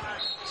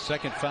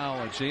 Second foul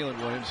on Jalen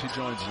Williams. He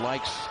joins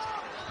Likes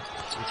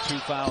with 2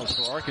 fouls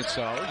for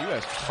Arkansas. You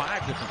have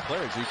 5 different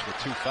players each with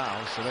 2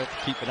 fouls, so they have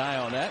to keep an eye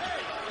on that.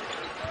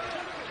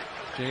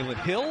 Jalen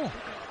Hill.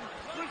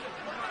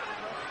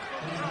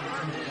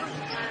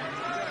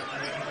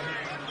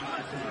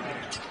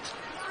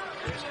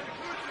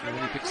 And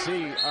you can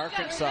see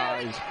Arkansas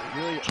is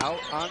really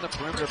out on the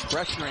perimeter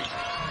pressuring.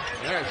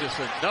 There's just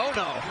a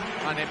no-no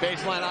on the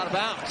baseline out of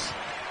bounds.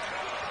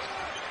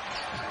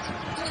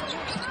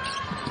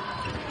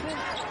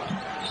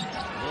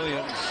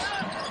 Williams.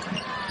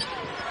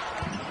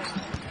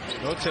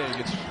 Note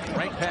gets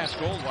right past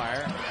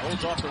Goldwire.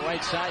 Holds off the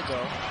right side,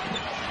 though.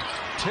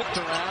 Tipped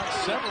around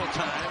several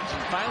times,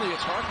 and finally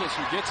it's Harkless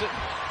who gets it.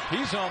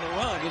 He's on the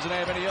run. Doesn't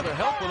have any other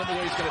help with him,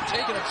 although he's going to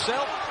take it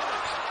himself.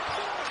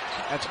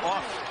 That's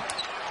off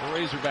the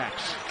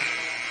Razorbacks.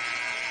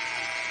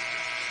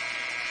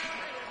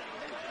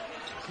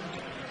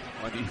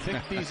 When you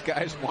think these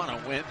guys want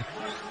to win,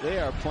 they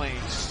are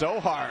playing so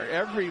hard.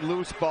 Every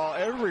loose ball,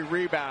 every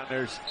rebound,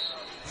 there's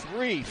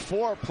 3,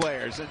 4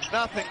 players, and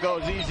nothing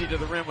goes easy to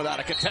the rim without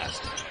a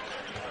contest.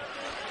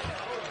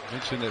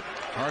 Mentioned that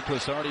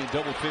Harkless already in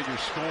double-figure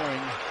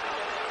scoring,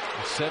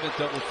 the 7th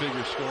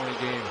double-figure scoring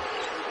game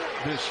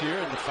this year,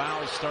 and the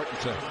fouls starting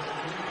to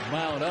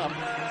mount up.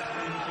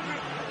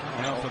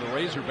 Now for the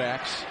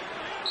Razorbacks.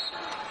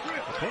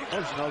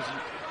 Coach knows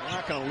they're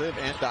not going to live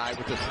and die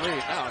with the 3.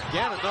 Now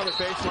again, another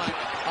baseline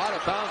out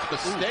of bounds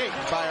mistake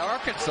by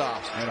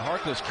Arkansas. And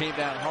Harkless came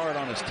down hard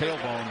on his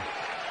tailbone.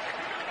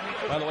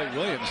 By the way,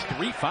 Williams,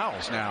 3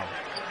 fouls now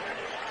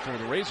for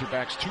the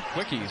Razorbacks. 2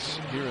 quickies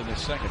here in the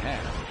second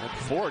half. And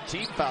 4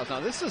 team fouls. Now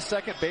this is the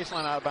second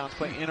baseline out of bounds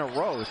play in a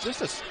row. It's just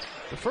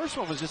the first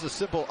one was just a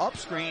simple up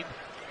screen,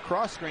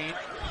 cross screen,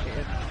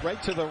 and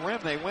right to the rim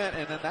they went,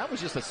 and then that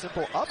was just a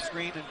simple up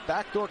screen and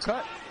backdoor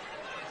cut.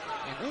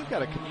 And they've got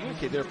to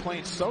communicate. They're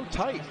playing so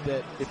tight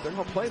that if they're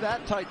going to play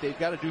that tight, they've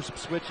got to do some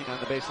switching on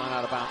the baseline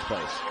out of bounds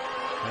plays.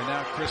 And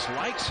now Chris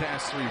Likes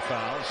has 3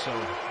 fouls. So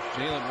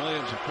Jalen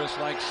Williams and Chris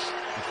Likes,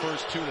 the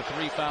first 2 to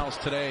 3 fouls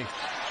today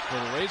for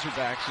the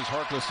Razorbacks, as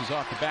Harkless is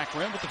off the back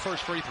rim with the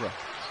first free throw.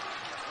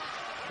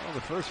 Well,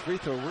 the first free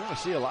throw, we're going to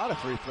see a lot of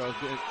free throws.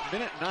 A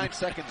minute and 9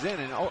 seconds in,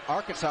 and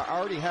Arkansas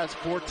already has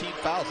 14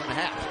 fouls in the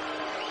half.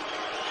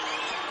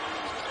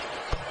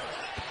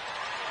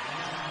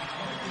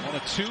 1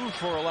 of 2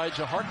 for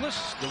Elijah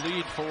Harkless. The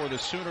lead for the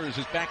Sooners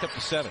is back up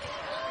to 7.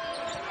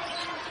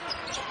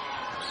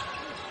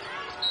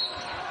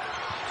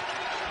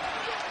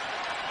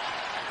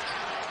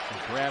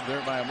 Grab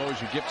there by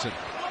Emoji Gibson.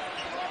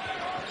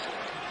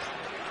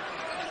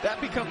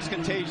 That becomes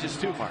contagious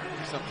too, Mark.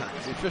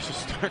 Sometimes the officials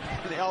start,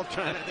 they all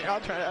trying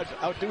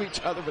to outdo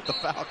each other with the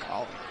foul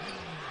call.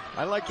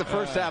 I like the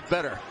first half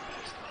better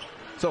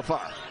so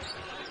far.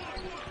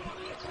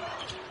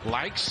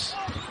 Likes.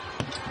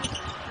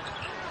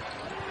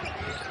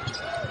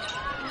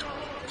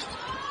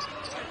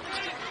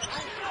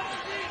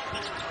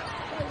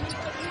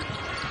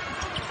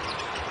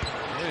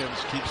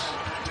 Williams keeps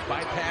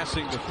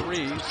bypassing the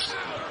threes.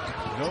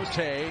 Note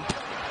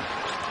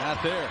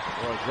not there.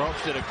 Well,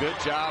 Groves did a good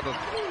job of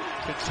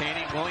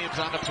containing Williams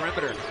on the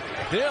perimeter.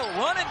 Hill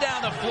running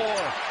down the floor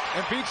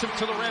and beats him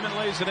to the rim and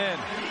lays it in.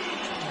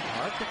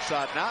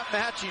 Arkansas not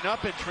matching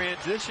up in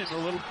transition,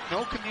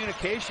 no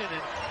communication,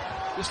 and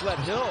just let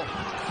Hill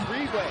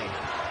freeway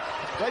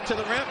right to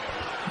the rim.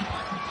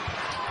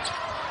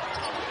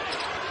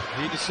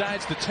 He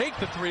decides to take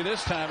the 3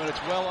 this time, and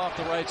it's well off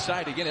the right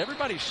side. Again,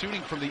 everybody's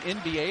shooting from the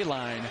NBA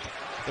line.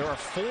 There are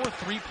 4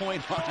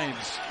 3-point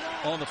lines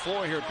on the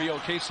floor here at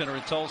BOK Center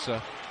in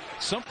Tulsa.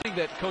 Something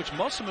that Coach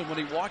Musselman, when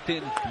he walked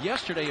in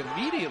yesterday,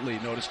 immediately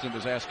noticed and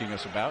was asking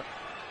us about.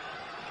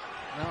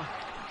 Well,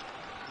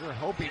 we were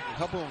hoping a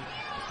couple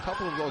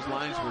of those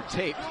lines were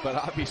taped, but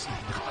obviously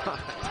not.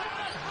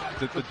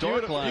 The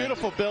dark line.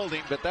 Beautiful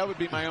building, but that would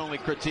be my only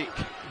critique.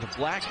 The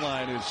black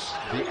line is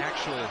the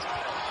actual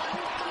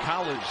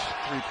college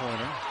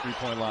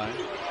three-point line.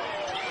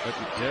 But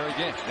there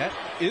again, that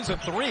is a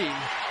 3.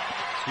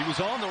 He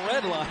was on the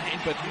red line,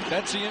 but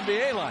that's the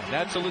NBA line.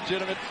 That's a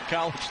legitimate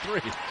college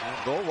 3. And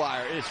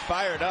Goldwire is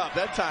fired up.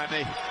 That time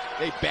they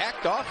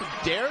backed off and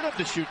dared him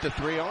to shoot the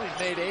 3. Only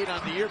made 8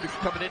 on the year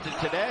before coming into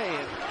today.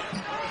 And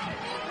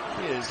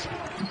he is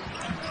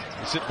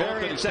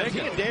very intense. He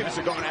and Davis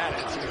are going at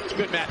it. It's a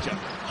good matchup.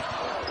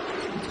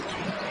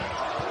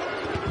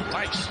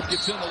 Likes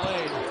gets in the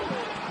lane.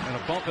 And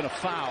a bump and a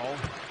foul.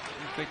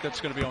 I think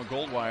that's going to be on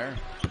Goldwire.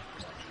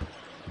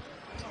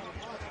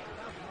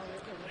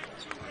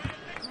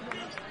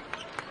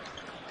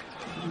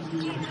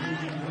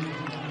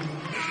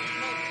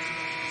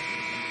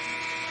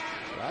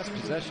 Last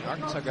possession,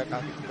 Arkansas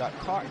got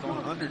caught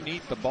going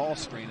underneath the ball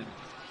screen, and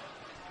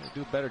they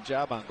do a better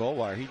job on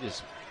Goldwire. He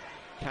just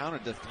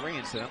counted the 3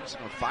 and said, I'm just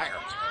going to fire.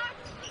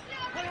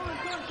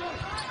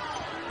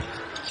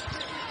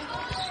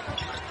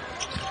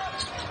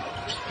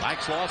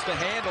 Likes lost the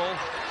handle.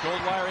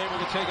 Goldwire able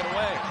to take it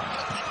away.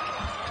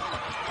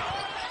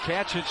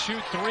 Catch and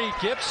shoot 3.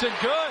 Gibson,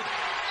 good.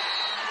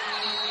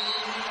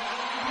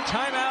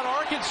 Timeout,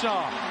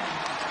 Arkansas.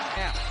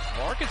 Yeah,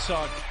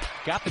 Arkansas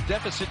got the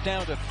deficit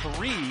down to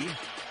 3.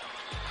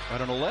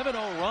 But an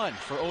 11-0 run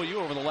for OU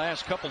over the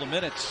last couple of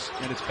minutes.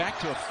 And it's back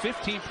to a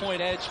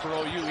 15-point edge for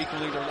OU,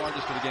 equally their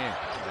largest of the game.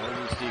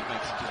 OU's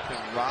defense has just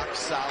been rock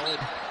solid.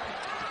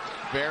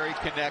 Very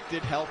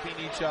connected, helping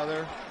each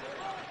other.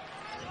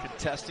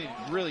 Contesting,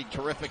 really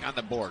terrific on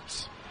the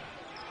boards.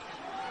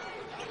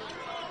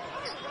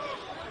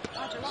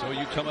 So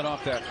you coming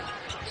off that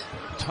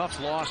tough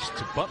loss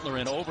to Butler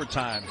in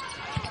overtime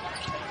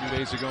a few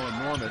days ago in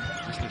Norman.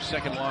 It's their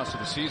second loss of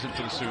the season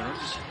for the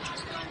Sooners.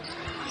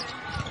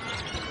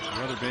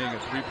 The other being a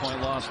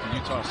 3-point loss to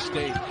Utah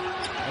State.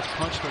 That's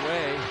punched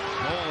away.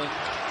 Nolan,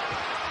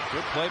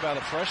 good play by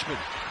the freshman.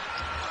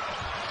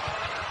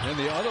 Then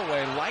the other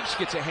way, Likes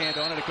gets a hand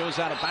on it. It goes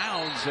out of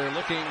bounds. They're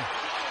looking.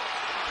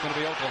 It's going to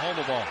be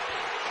Oklahoma ball.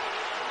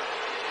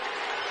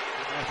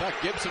 I thought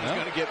Gibson was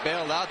going to get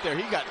bailed out there.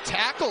 He got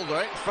tackled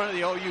right in front of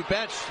the OU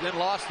bench, then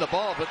lost the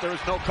ball, but there was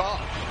no call.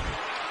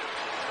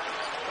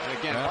 And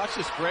again, watch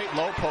this great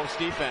low post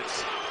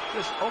defense.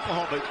 Just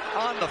Oklahoma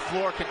on the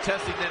floor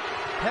contesting, then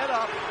head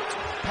up,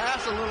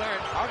 pass a little there,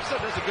 and Arkansas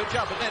does a good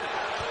job, but then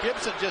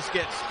Gibson just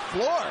gets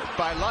floored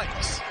by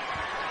Likes.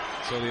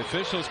 So the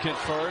officials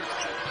conferred,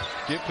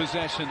 give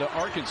possession to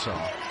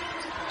Arkansas.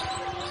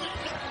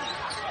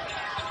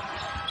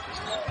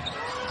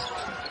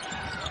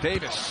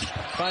 Davis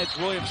finds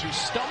Williams, who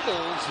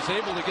stumbles, is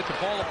able to get the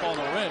ball up on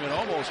the rim. It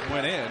almost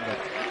went in, but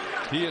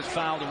he is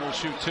fouled and will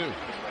shoot 2.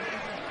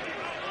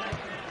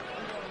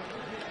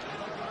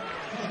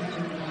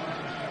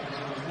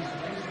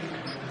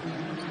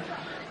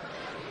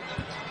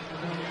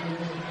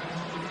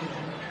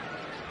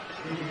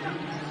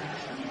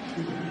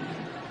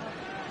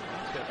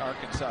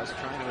 Arkansas is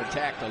trying to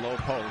attack the low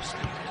post.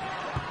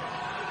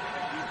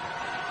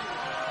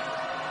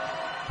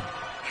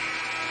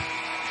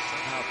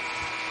 Somehow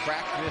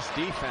crack this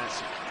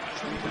defense.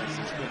 This defense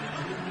has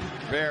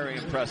been very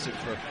impressive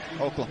for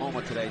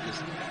Oklahoma today.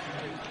 Just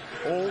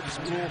old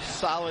school,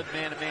 solid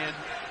man-to-man.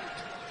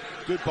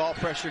 Good ball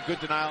pressure, good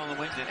denial on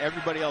the wing, and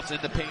everybody else in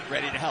the paint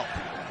ready to help.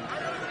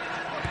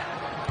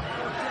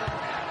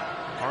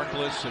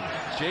 Harkless and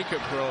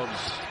Jacob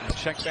Groves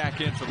check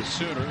back in for the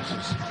Sooners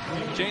as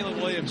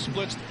Jalen Williams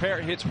splits the pair,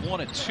 hits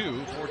 1 and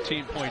 2,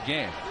 14-point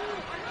game.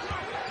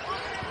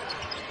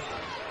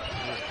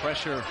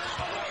 Pressure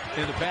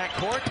in the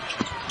backcourt.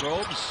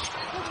 Groves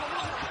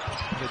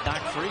the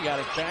knock free, got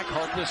it back.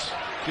 Harkless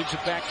gives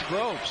it back to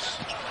Groves.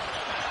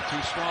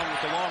 Too strong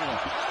with the long one.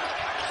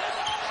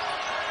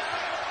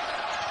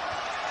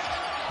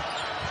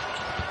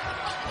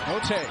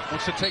 Mote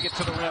wants to take it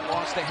to the rim,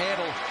 lost the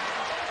handle.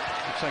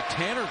 Looks like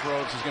Tanner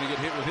Groves is going to get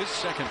hit with his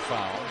second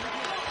foul.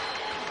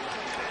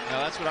 Now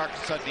that's what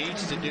Arkansas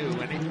needs to do.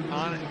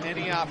 On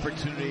any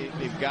opportunity,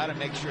 they've got to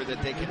make sure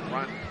that they can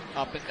run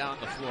up and down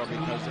the floor,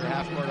 because their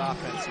half-court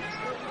offense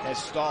has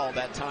stalled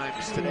at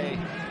times today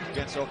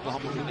against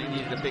Oklahoma when they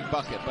needed a big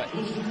bucket. But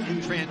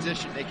in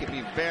transition, they can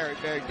be very,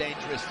 very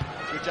dangerous.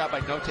 Good job by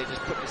Note,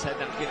 just putting his head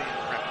down and getting in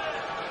the rim.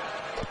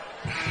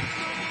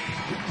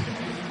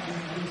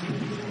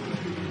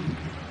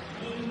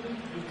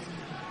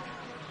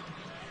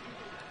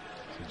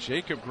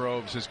 Jacob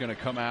Groves is going to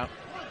come out.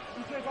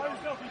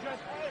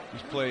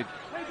 He's played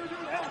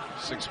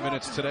 6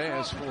 minutes today,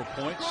 has 4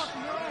 points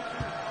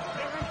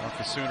off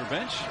the Sooner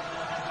bench.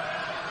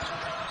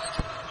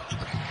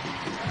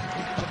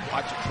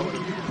 Watch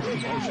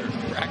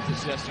Coach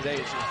practice yesterday.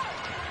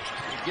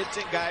 He gets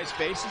in guys'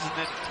 faces, and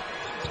then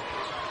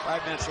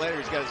 5 minutes later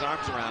he's got his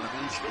arms around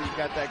him. He's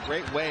got that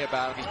great way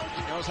about him.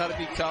 He knows how to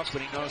be tough,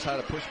 but he knows how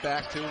to push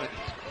back too and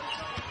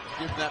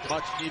give him that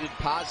much needed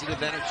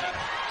positive energy.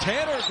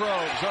 Tanner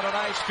Groves on a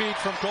nice feed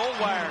from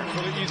Goldwire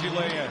for the easy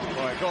lay-in.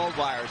 Boy,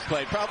 Goldwire's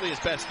played probably his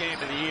best game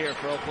of the year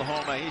for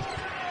Oklahoma. He's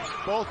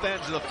both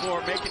ends of the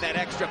floor making that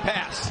extra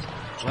pass.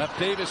 Left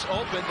Davis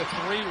open. The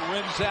three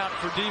rims out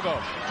for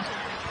Devo.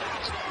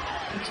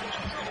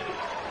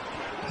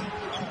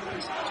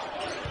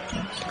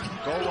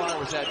 Goldwire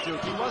was at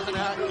Duke. He wasn't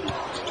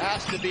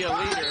asked to be a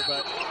leader,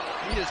 but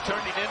he is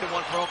turning into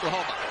one for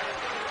Oklahoma.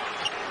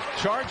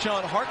 Charge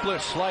on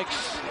Harkless,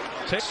 likes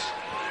takes.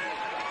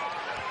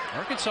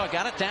 Arkansas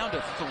got it down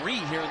to 3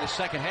 here in the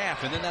second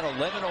half, and then that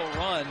 11-0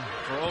 run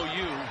for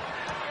OU.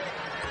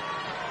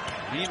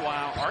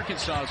 Meanwhile,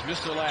 Arkansas has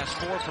missed their last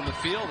 4 from the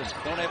field and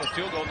don't have a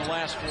field goal in the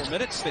last 4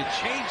 minutes. They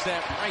changed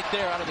that right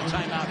there out of the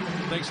timeout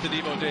thanks to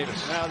Devo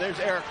Davis. Now there's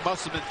Eric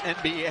Musselman's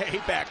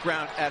NBA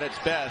background at its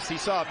best. He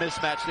saw a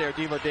mismatch there,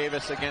 Devo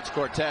Davis against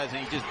Cortez,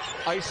 and he just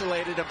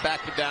isolated him,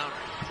 backed him down,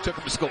 took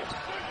him to school.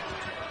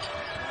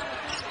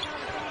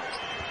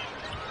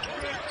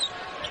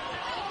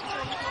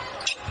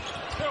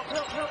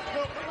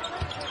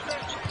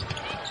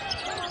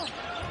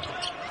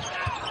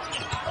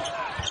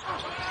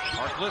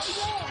 Harkless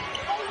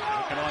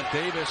looking on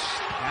Davis.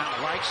 Now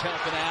Reich's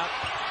helping out.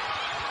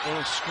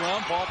 Little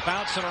scrum, ball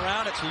bouncing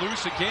around. It's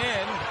loose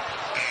again.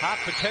 Hot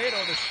potato.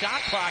 The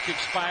shot clock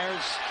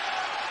expires.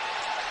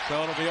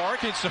 So it'll be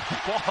Arkansas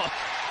ball.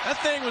 That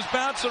thing was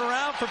bouncing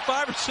around for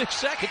 5 or 6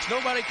 seconds.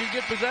 Nobody could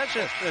get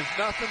possession. There's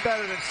nothing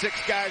better than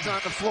 6 guys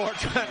on the floor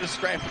trying to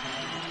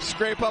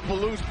scrape up a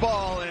loose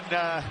ball.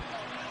 And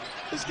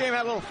this game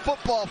had a little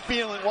football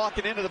feeling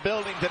walking into the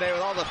building today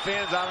with all the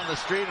fans out on the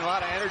street and a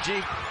lot of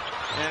energy.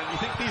 And you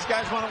think these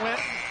guys want to win?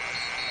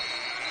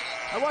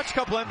 I watched a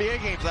couple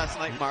NBA games last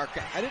night, Mark.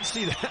 I didn't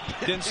see that.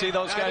 Didn't see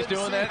those guys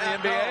doing that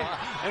in the NBA?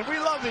 No. And we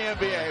love the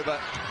NBA, but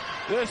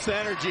this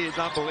energy is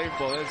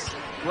unbelievable. It's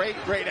great,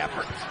 great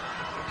effort.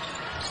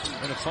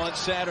 And a fun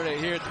Saturday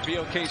here at the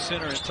BOK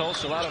Center in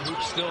Tulsa. A lot of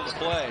hoops still to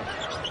play.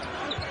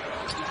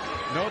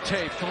 Note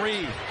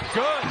 3.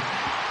 Good.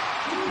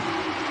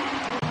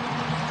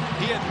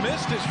 He had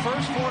missed his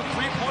first 4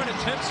 3-point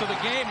attempts of the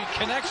game. He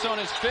connects on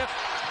his 5th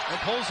and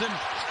pulls him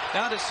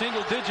down to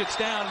single digits,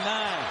 down 9.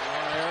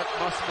 Eric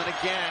Musselman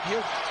again.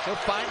 He'll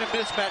find a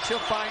mismatch. He'll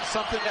find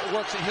something that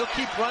works, and he'll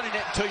keep running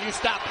it until you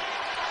stop it.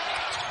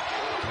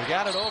 They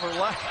got it over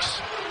Lex.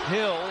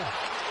 Hill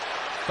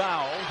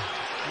fouled.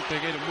 I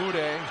think they get a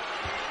Mude.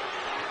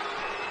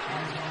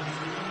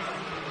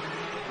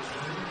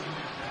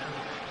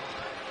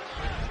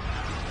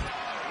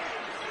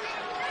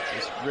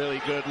 Really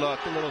good look,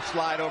 a little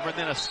slide over and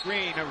then a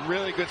screen, a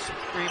really good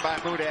screen by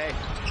Mude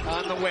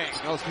on the wing.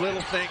 Those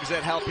little things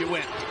that help you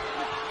win.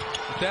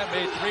 But that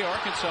made 3.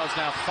 Arkansas is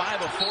now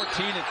 5 of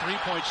 14 in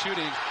 3-point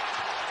shooting.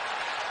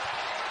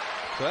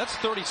 So that's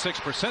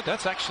 36%.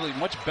 That's actually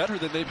much better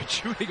than they've been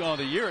shooting all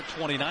the year at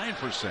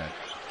 29%.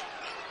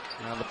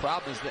 Now the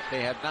problem is that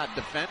they have not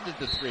defended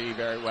the 3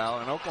 very well,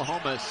 and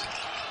Oklahoma's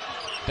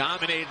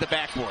dominated the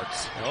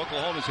backboards.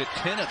 Oklahoma's hit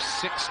 10 of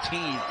 16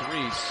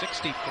 threes,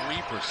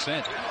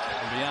 63%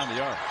 from beyond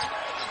the arc.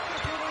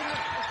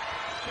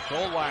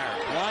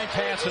 Goldwire, line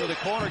pass into the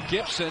corner.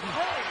 Gibson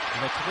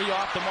And a 3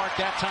 off the mark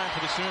that time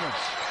for the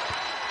Sooners.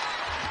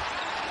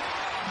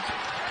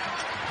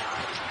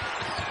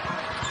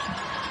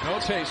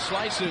 Note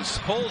slices,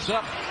 pulls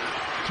up,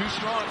 too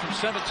strong from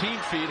 17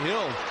 feet.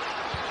 Hill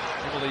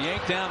able to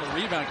yank down the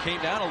rebound,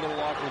 came down a little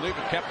awkwardly,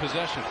 but kept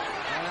possession.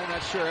 I'm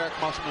not sure Eric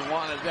Musselman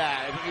wanted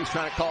that. I think he was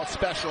trying to call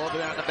special over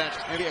there on the bench.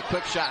 Maybe a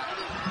quick shot.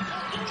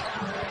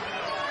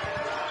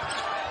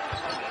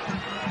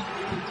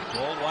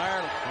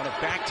 Goldwire on a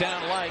back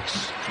down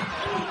Likes.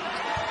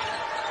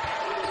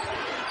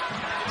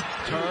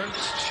 Turns,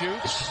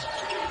 shoots,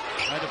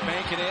 trying to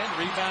bank it in.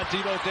 Rebound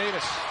Devo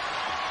Davis.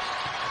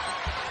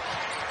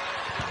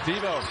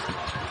 Devo,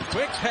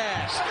 quick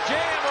pass,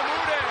 jam,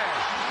 Amude.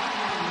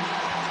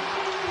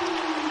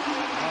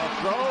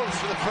 Groves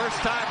for the first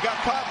time got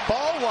caught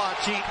ball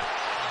watching.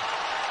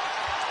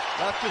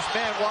 Left his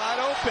man wide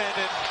open,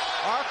 and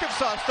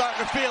Arkansas starting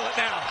to feel it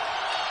now.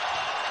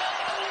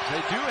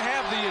 They do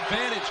have the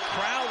advantage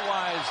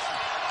crowd-wise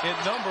in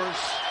numbers,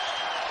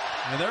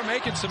 and they're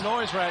making some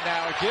noise right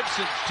now. A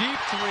Gibson deep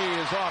 3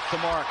 is off the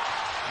mark.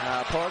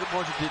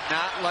 Baltimore did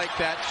not like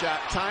that shot.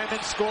 Time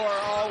and score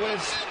always.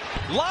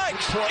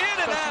 Likes in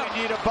and out.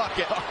 We need a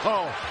bucket.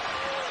 Oh,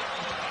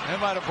 that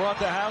might have brought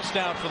the house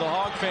down for the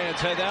Hog fans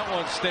had that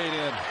one stayed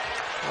in.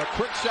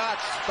 Quick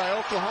shots by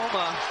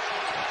Oklahoma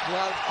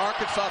allowed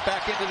Arkansas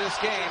back into this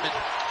game, and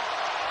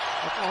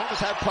Oklahoma's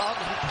had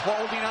problems with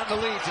holding on the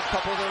leads in a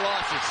couple of their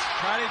losses.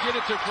 Trying to get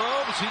it to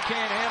Groves. He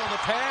can't handle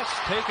the pass.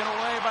 Taken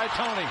away by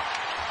Tony.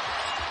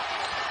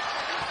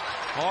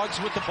 Hogs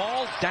with the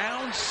ball,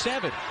 down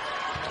 7.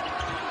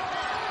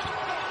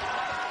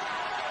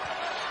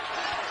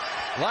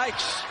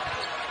 Likes.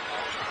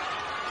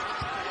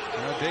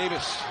 Now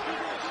Davis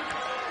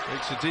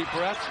takes a deep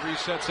breath,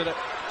 resets it up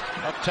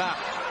top.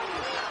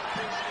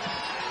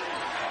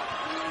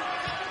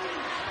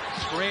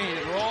 Screen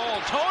and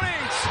roll. Tony,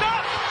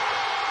 stop!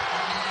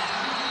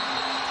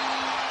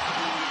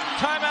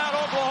 Timeout,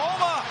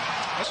 Oklahoma.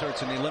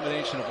 It's an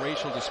elimination of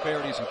racial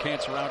disparities and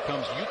cancer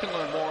outcomes. You can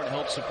learn more and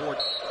help support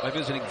by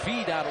visiting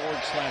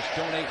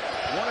v.org/donate.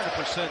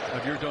 100%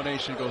 of your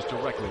donation goes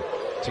directly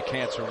to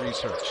cancer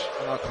research.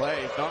 Well,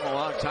 Clay, known him a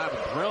long time,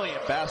 a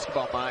brilliant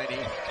basketball mind. He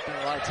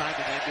spent a lot of time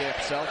in the NBA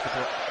himself with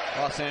the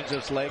Los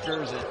Angeles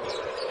Lakers, and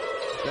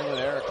been with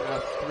Eric now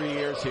 3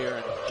 years here,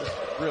 and just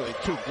really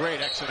 2 great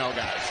X&O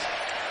guys.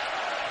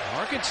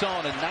 Arkansas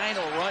on a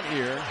 9-0 run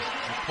here. They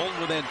pulled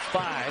within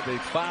 5. They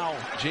foul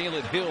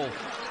Jalen Hill,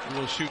 who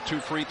will shoot 2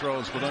 free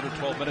throws with under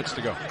 12 minutes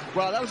to go.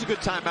 Well, that was a good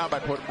timeout by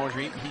Porter.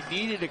 He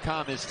needed to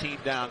calm his team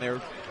down.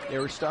 They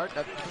were starting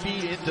to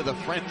feed into the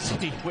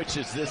frenzy, which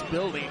is this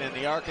building, and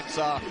the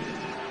Arkansas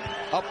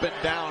up and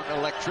down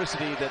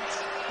electricity that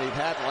they've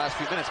had in the last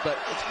few minutes. But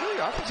it's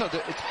really Arkansas.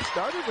 It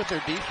started with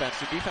their defense.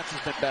 The defense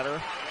has been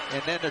better,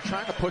 and then they're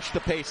trying to push the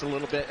pace a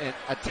little bit and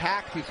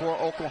attack before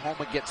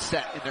Oklahoma gets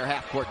set in their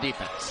half-court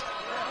defense.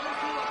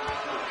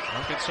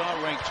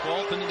 Arkansas ranked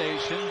 12th in the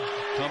nation,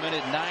 come in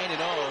at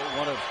 9-0,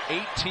 one of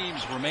 8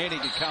 teams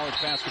remaining in college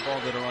basketball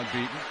that are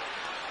unbeaten.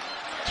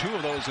 2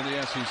 of those in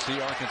the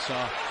SEC,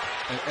 Arkansas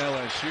and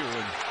LSU,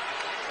 and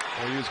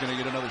OU is going to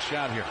get another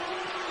shot here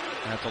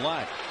at the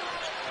line.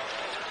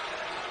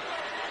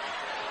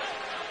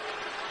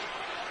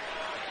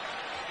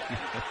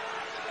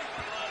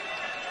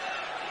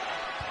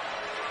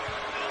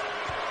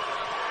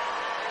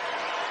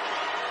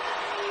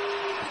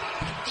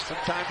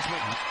 Sometimes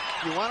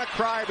when you want to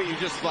cry, but you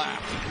just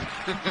laugh.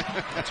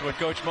 That's what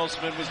Coach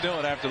Musselman was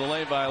doing after the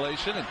lane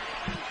violation. And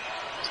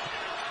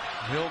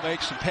Hill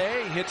makes some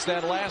pay, hits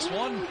that last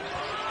one.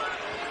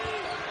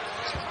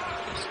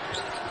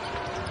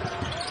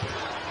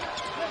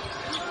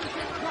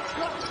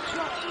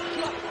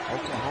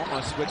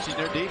 Oklahoma switching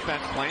their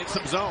defense, playing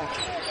some zone.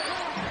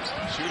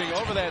 Shooting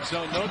over that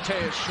zone. Note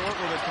is short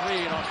with a 3.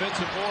 An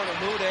offensive board.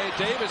 Amude.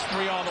 Davis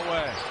 3 on the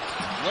way.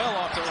 Well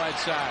off the right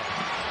side.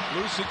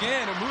 Loose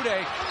again.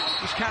 Amude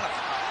just kind of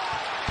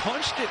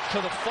punched it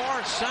to the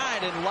far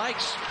side, and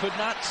Likes could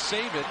not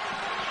save it.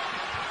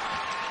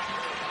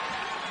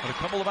 But a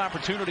couple of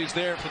opportunities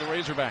there for the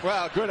Razorbacks.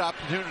 Well, good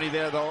opportunity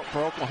there, though,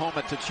 for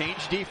Oklahoma to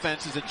change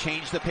defenses and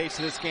change the pace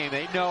of this game.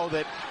 They know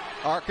that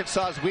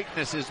Arkansas's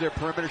weakness is their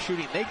perimeter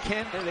shooting. They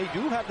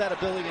do have that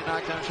ability to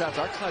knock down shots.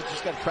 Arkansas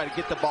just got to try to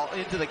get the ball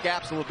into the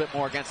gaps a little bit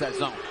more against that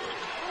zone.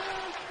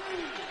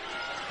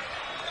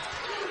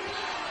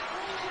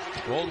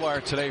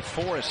 Goldwire today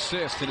 4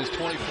 assists in his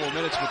 24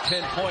 minutes with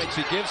 10 points.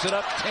 He gives it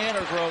up.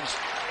 Tanner Groves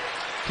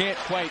can't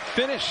quite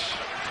finish,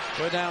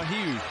 but now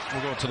he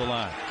will go to the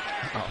line.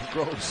 Oh,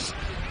 Groves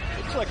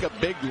looks like a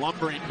big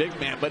lumbering big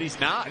man, but he's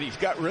not. He's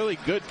got really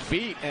good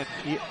feet and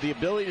the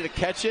ability to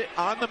catch it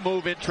on the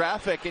move in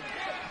traffic and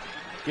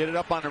get it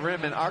up on the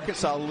rim. And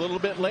Arkansas a little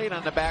bit late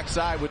on the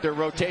backside with their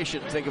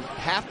rotations. They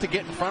have to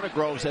get in front of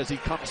Groves as he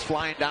comes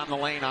flying down the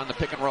lane on the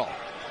pick and roll.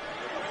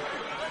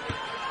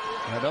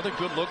 Another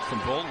good look from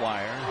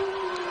Goldwire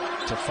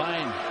to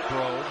find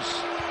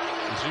Groves.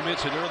 As you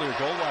mentioned earlier,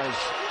 Goldwire's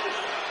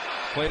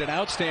Played an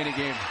outstanding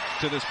game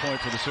to this point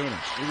for the Sooners.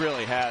 He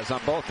really has on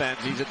both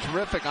ends. He's a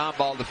terrific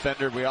on-ball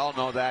defender. We all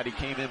know that. He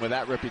came in with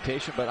that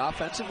reputation. But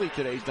offensively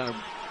today, he's done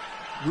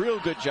a real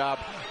good job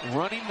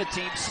running the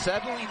team,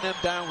 settling them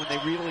down when they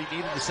really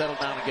needed to settle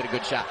down and get a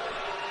good shot.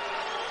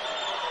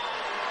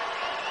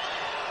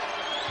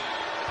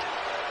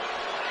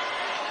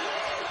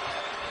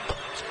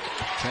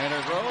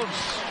 Tanner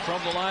Groves from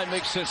the line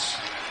makes this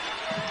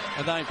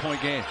a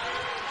 9-point game.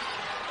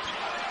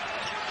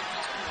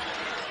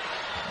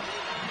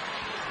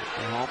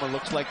 Oklahoma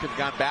looks like they've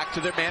gone back to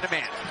their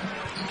man-to-man.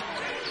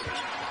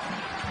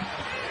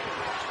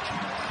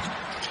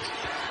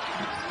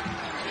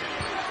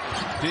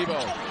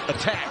 Debo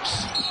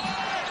attacks.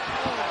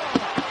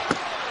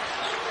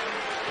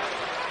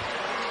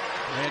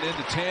 And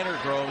into Tanner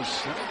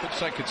Groves.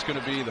 Looks like it's going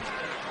to be the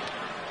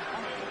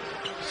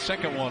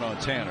second one on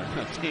Tanner.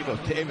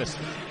 Debo Davis,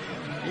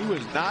 he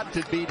was not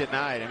to be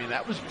denied. I mean,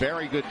 that was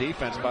very good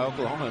defense by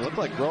Oklahoma. It looked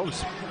like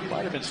Groves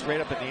might have been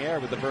straight up in the air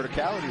with the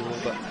verticality rule,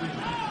 but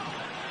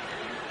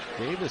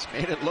Davis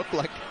made it look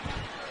like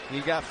he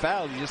got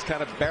fouled. He just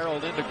kind of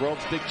barreled into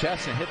Groves' big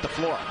chest and hit the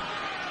floor.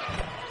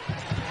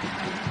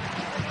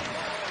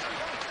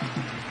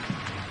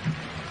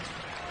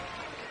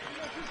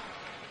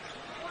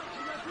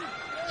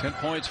 Ten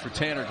points for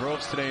Tanner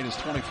Groves today in his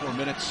 24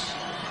 minutes.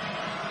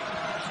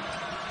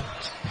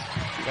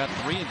 Got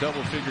 3 in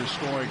double figure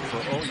scoring for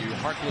OU.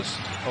 Harkless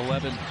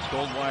 11,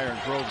 Goldwire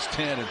and Groves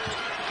 10. And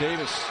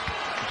Davis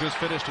just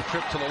finished a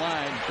trip to the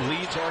line.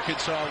 Leads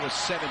Arkansas with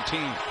 17.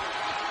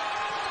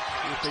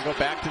 If they go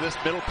back to this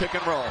middle pick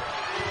and roll.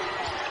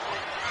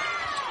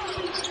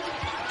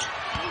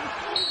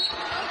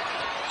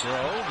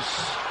 Groves.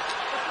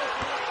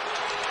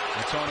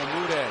 It's on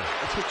Amude.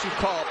 That's what you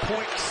call a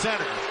point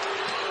center.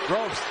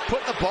 Groves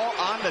putting the ball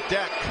on the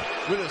deck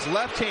with his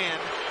left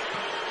hand.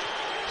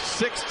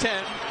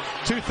 6'10",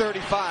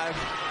 235.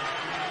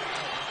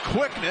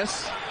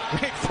 Quickness,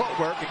 great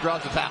footwork, and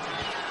draws the foul.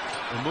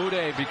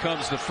 Amude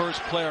becomes the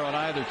first player on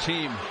either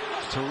team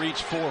to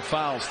reach 4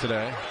 fouls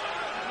today.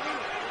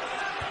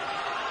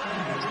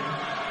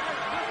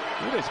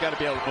 Amude's got to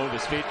be able to move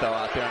his feet, though,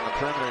 out there on the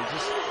perimeter. He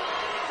just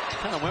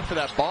kind of went for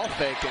that ball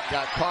fake and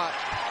got caught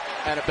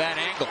at a bad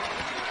angle.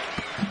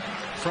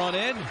 Front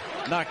end,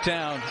 knocked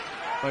down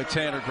by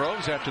Tanner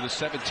Groves after the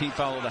 17th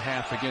foul of the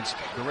half against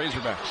the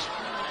Razorbacks.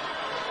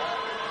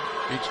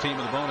 Each team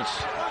in the bonus.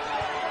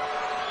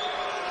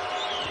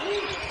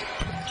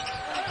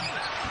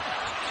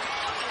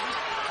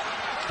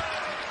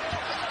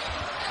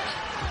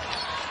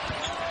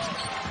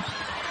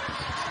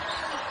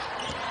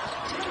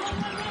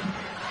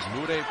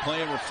 Amude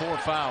playing with 4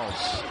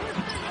 fouls.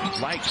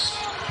 Likes.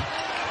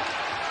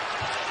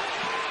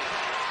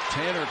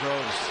 Tanner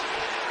Groves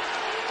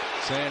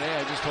saying, hey,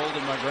 I just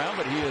holding my ground,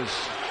 but he is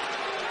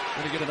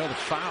going to get another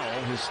foul,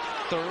 his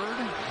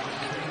 3rd.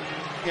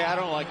 Yeah, I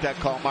don't like that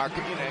call, Mark.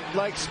 You know,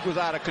 Likes was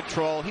out of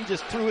control. He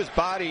just threw his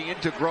body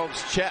into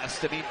Groves'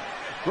 chest. I mean,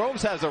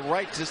 Groves has a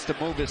right just to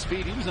move his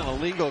feet. He was in a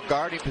legal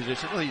guarding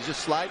position. Well, he's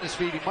just sliding his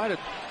feet. He might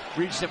have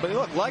reached him, but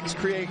look, Likes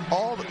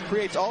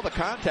creates all the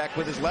contact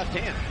with his left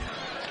hand.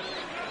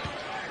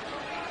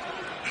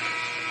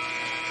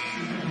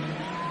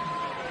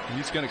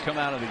 He's going to come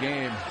out of the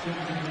game.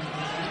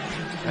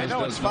 I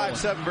know it's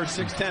 5'7"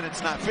 versus 6'10".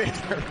 It's not fair,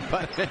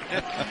 but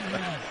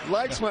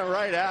Likes went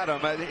right at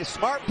him. A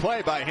smart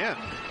play by him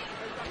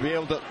to be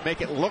able to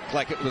make it look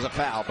like it was a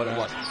foul, but it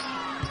wasn't.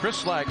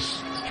 Chris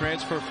Likes,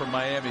 transfer from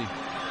Miami,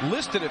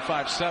 listed at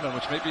 5'7",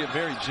 which may be a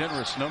very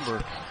generous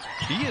number.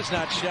 He is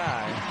not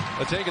shy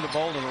of taking the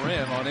ball to the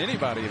rim on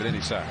anybody of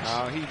any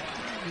size. He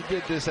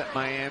did this at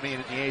Miami,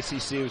 and in the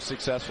ACC was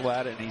successful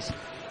at it, and he's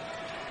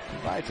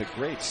provides a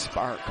great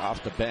spark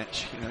off the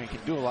bench. You know, he can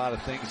do a lot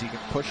of things. He can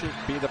push it,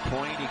 be the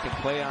point. He can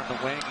play on the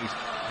wing. He's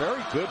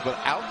very good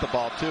without the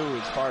ball, too,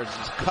 as far as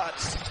his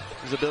cuts,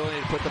 his ability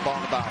to put the ball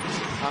in the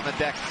bounce on the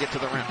deck to get to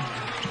the rim.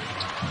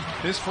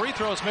 His free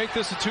throws make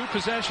this a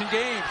 2-possession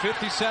game.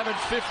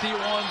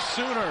 57-51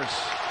 Sooners.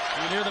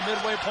 We're near the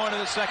midway point of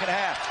the second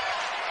half.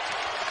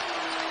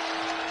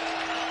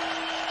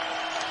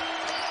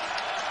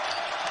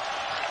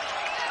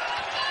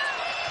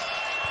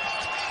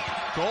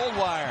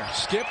 Goldwire,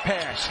 skip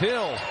pass,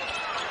 Hill.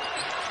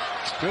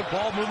 Good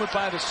ball movement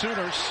by the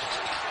Sooners.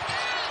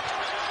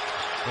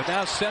 But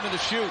now 7 to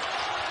shoot.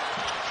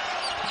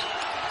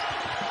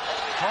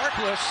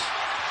 Harkless.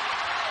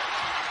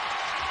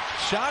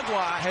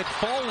 Shagwa had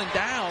fallen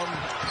down,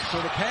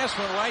 so the pass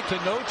went right to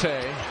Note.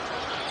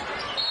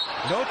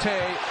 Note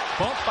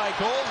bumped by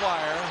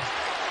Goldwire.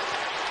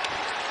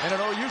 And an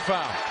OU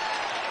foul.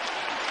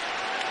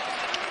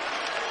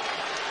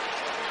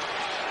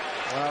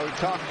 Well, we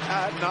talked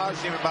ad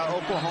nauseum about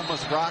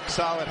Oklahoma's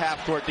rock-solid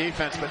half-court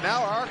defense, but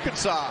now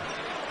Arkansas,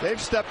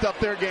 they've stepped up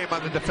their game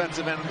on the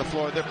defensive end of the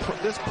floor.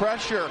 This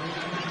pressure,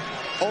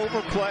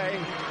 overplay,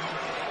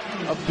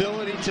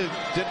 ability to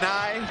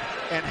deny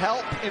and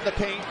help in the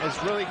paint has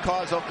really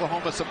caused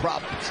Oklahoma some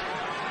problems.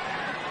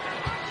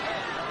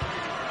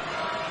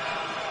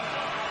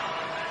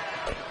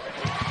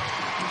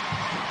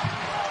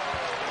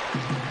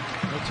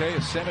 Note, a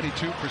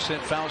 72%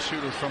 foul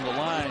shooter from the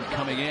line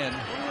coming in.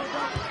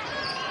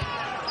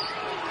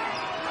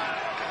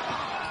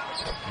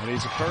 And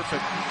he's a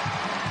perfect.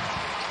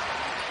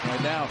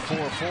 Right now,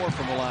 4-4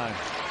 from the line.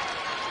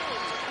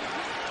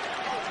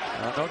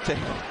 Note,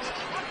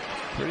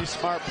 pretty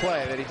smart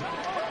play that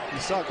he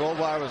saw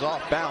Goldwire was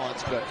off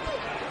balance, but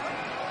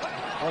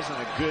wasn't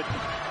a good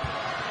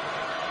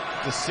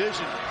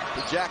decision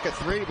to jack a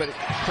three, but it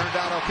turned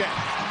out okay.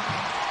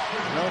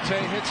 Note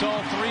hits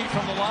all three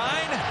from the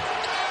line.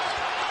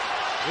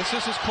 This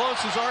is as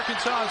close as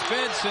Arkansas has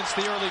been since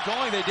the early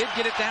going. They did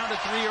get it down to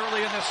three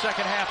early in the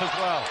second half as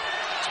well.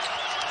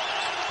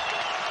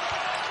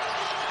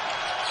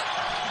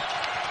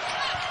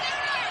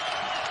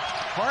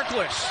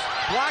 Harkless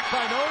blocked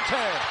by Note.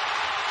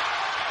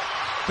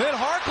 Then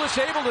Harkless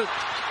able to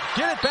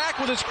get it back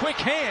with his quick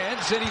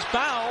hands, and he's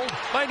fouled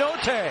by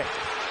Note.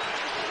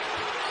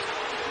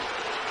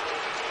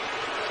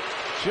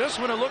 Just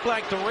when it looked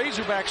like the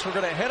Razorbacks were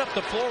going to head up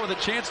the floor with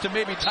a chance to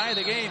maybe tie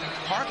the game,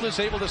 Harkless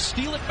able to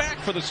steal it back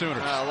for the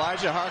Sooners.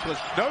 Elijah Harkless.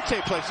 Note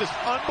plays just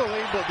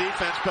unbelievable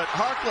defense, but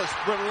Harkless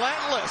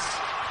relentless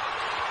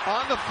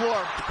on the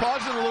floor,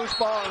 causing the loose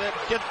ball, and then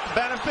gets the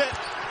benefit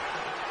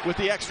with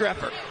the extra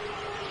effort.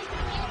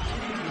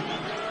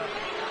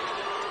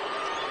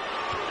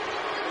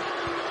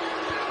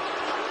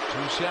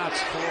 Two shots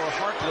for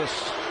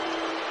Harkless.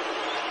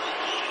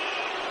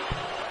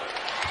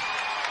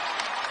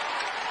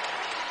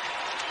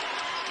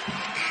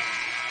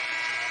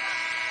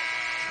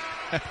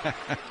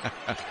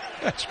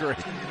 That's great.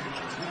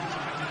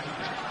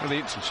 Are they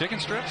eating some chicken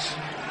strips?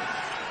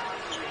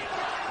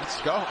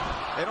 Let's go.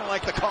 They don't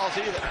like the calls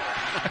either.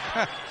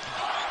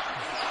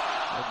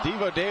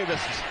 Devo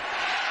Davis is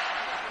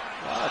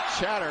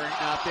chattering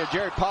out there.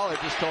 Jerry Pollard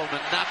just told him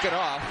to knock it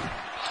off.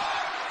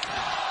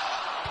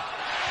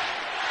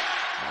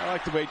 I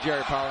like the way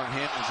Jerry Pollard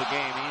handles the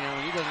game.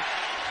 He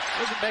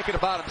doesn't make it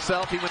about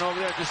himself. He went over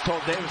there and just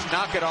told Davis,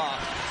 knock it off.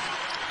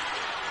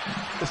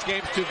 This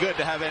game's too good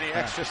to have any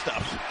extra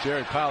stuff.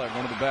 Jerry Pollard,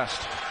 one of the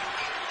best.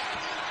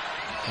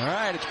 All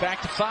right, it's back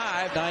to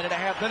 5,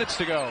 9.5 minutes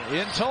to go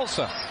in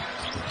Tulsa.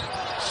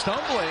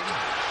 Stumbling.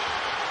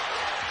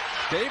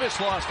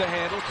 Davis lost the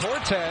handle.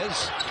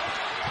 Cortez.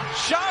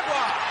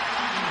 Shagwa.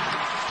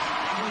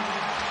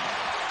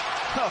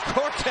 Oh,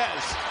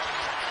 Cortez.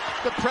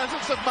 The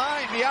presence of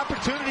mind, the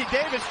opportunity.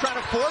 Davis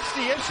trying to force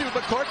the issue,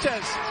 but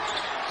Cortez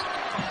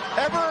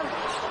ever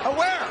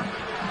aware.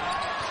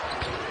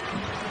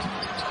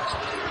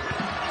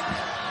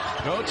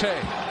 Note, the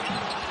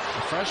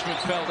freshman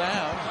fell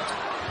down.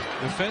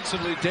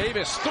 Defensively,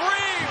 Davis, three!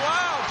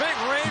 Wow, big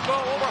rainbow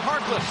over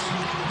Harkless.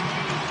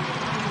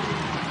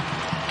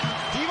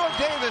 Devo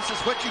Davis is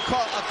what you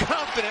call a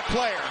confident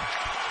player.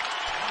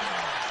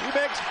 He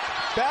makes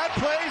bad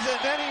plays and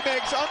then he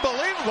makes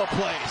unbelievable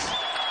plays.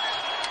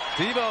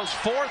 Devo's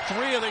fourth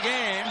three of the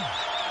game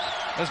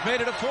has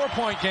made it a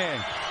 4-point game.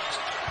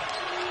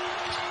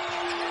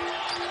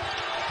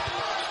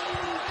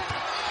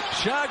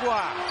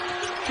 Shagwa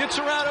gets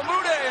around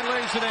Amude and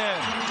lays it in.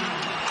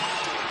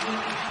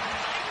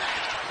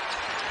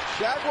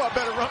 Shagwa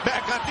better run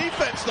back on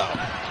defense, though.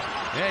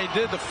 Yeah, he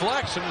did the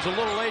flex and was a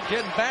little late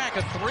getting back.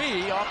 A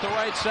three off the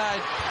right side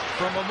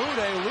from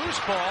Amude. Loose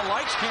ball.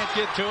 Likes can't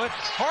get to it.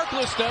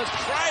 Harkless does.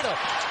 Try to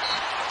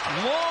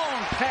long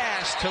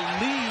pass to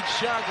lead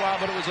Shagwa,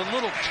 but it was a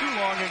little too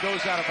long and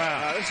goes out of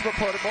bounds. This is what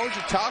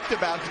Moji talked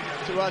about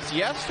to us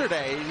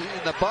yesterday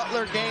in the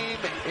Butler game,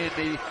 in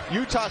the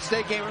Utah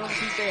State game.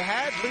 They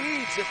had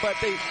leads, but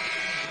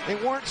they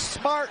weren't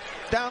smart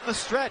down the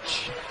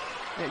stretch.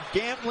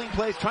 Gambling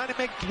plays, trying to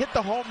hit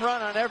the home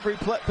run on every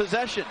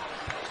possession.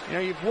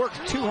 You've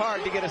worked too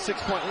hard to get a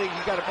 6-point lead.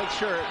 You've got to make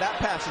sure that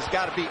pass has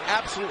got to be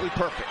absolutely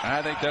perfect.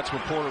 I think that's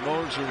what Porter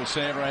Moser was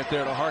saying right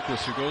there to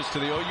Harkless, who goes to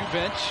the OU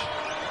bench.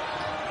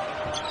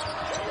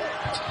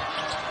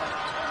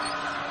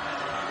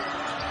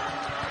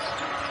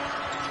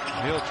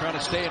 Hill trying to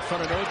stay in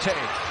front of Note.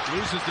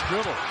 Loses the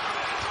dribble.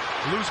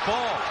 Loose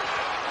ball.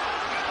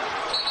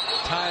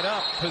 Tied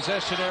up.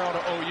 Possession arrow to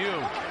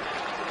OU.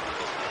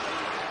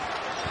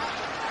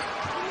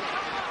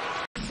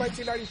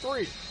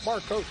 1993.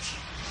 Mark, coach.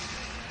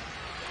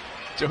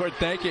 George,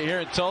 thank you. Here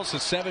in Tulsa,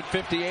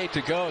 7:58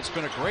 to go. It's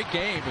been a great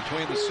game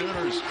between the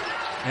Sooners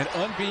and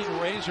unbeaten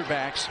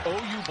Razorbacks.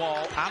 OU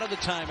ball out of the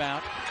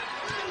timeout,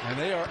 and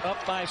they are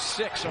up by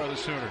 6, are the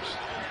Sooners.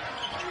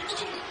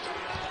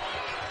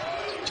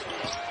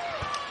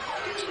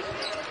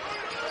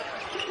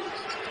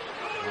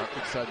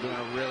 Arkansas doing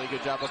a really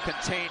good job of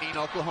containing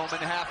Oklahoma in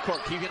the half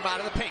court, keeping them out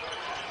of the paint.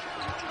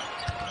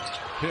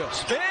 Hill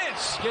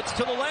spins, gets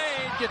to the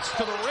lane, gets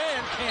to the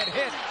rim, can't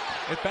hit.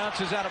 It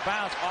bounces out of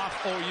bounds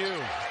off OU.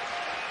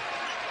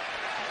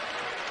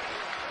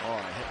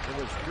 There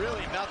was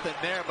really nothing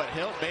there, but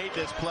Hill made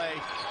this play.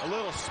 A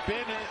little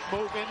spin and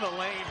move in the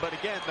lane, but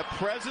again, the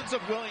presence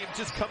of Williams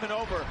just coming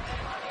over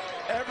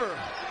ever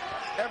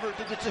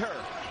to deter.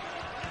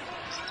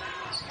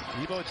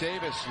 Devo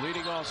Davis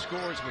leading all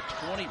scorers with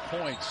 20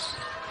 points.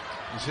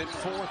 He's hit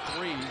 4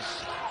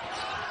 threes.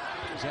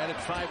 He's added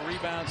 5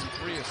 rebounds and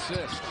 3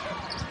 assists.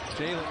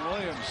 Jalen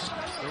Williams,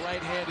 the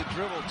right-handed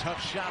dribble,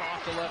 tough shot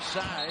off the left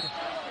side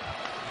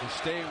to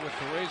stay with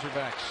the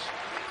Razorbacks.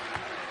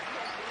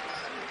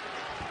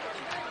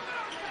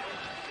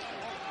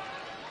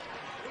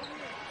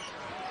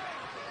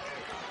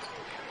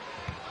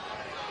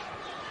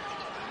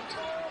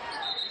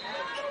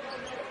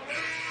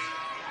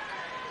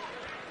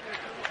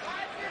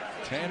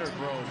 Tanner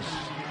Groves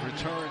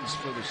returns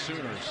for the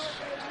Sooners.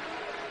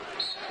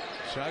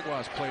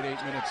 Jaguars played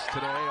 8 minutes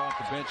today off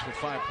the bench with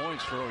 5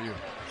 points for OU.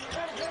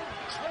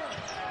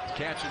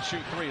 Catch and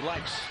shoot 3.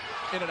 Likes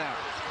in and out.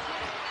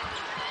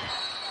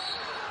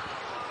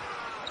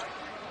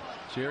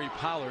 Jerry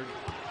Pollard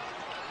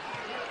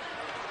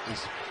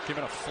is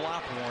given a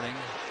flop warning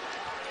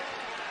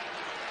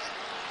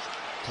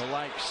to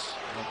Likes.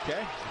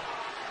 Okay.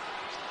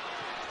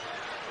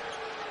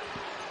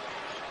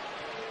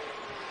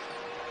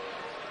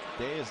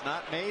 Day is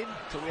not made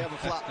until we have a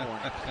flop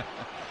warning.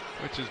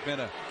 Which has been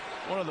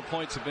one of the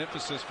points of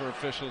emphasis for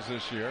officials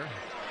this year.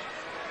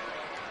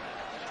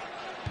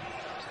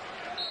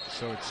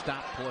 So it's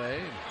stop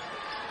play.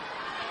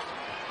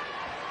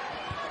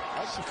 I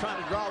was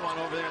trying to draw one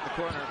over there in the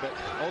corner, but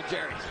old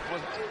Jerry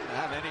wasn't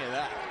having any of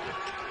that.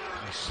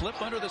 A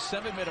slip under the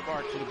 7-minute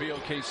mark for the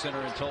BOK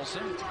Center in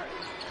Tulsa.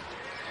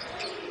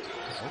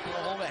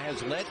 Oklahoma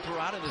has led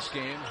throughout in this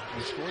game.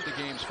 They scored the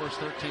game's first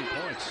 13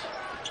 points.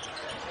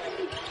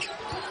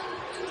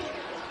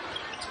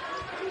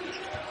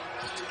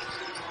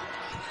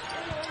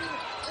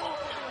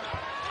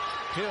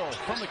 Hill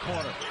from the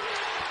corner.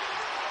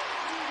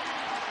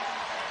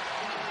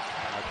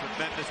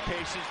 Tremendous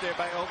patience there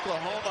by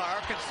Oklahoma.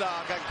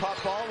 Arkansas got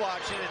caught ball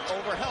watching and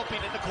over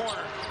helping in the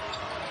corner.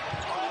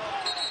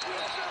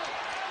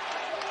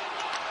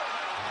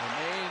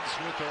 Remains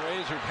with the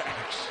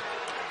Razorbacks.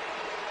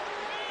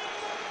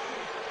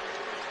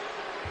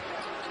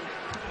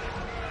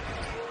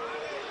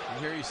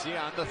 Here you see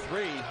on the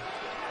 3,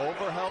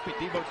 over helping.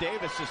 Devo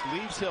Davis just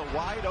leaves Hill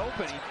wide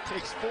open. He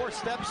takes 4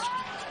 steps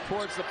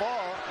towards the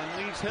ball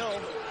and leaves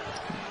Hill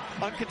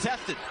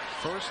uncontested.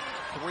 First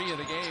 3 of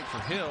the game for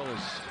Hill,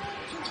 his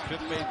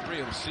 5th made 3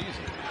 of the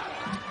season.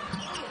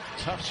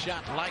 Tough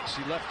shot, Likes.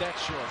 He left that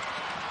short.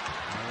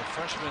 And the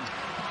freshman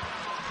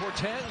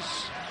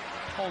Cortez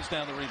holds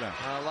down the rebound.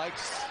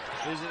 Likes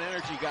is an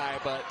energy guy,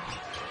 but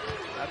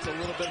that's a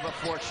little bit of a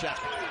forced shot.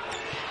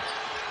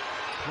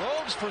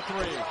 Groves for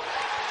 3.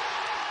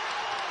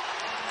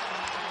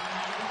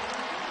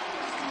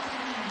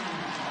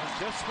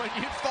 Just when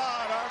you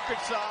thought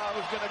Arkansas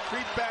was going to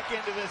creep back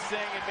into this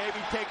thing and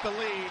maybe take the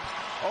lead,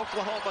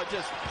 Oklahoma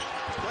just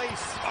plays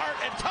smart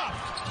and tough.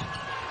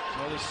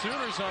 Well, the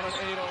Sooners on an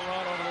 8-0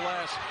 run over the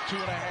last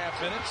 2.5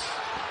 minutes.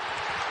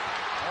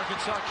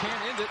 Arkansas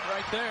can't end it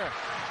right there.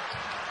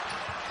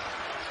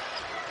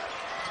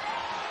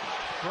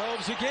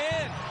 Groves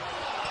again.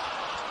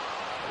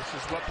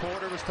 This is what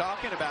Porter was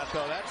talking about,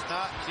 though. That's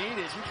not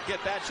needed. You can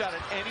get that shot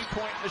at any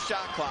point in the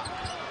shot clock.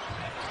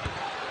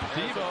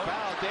 Devo.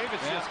 Foul.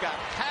 Davis just got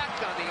hacked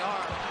on the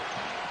arm.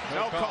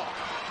 No call.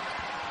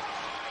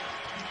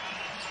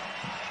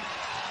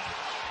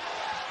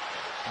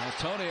 Well,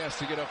 Tony has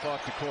to get up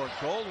off the court.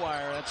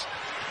 Goldwire, that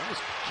was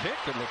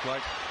kicked, it looked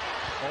like.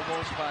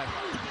 Almost by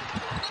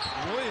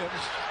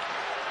Williams.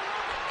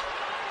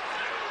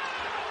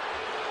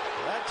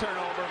 That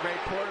turnover made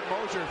Porter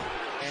Mosier,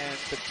 and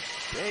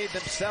they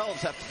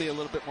themselves have to be a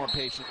little bit more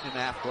patient in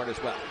the half court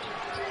as well.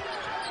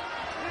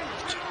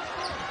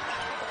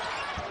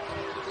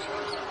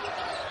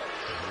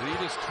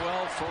 Lead is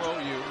 12 for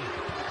OU.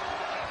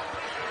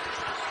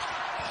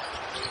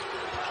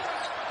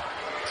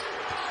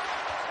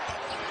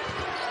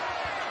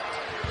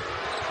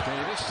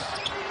 Davis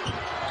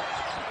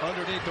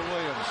underneath to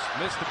Williams.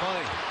 Missed the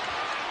bunny.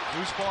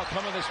 Loose ball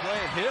coming this way.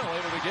 Hill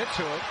able to get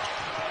to it.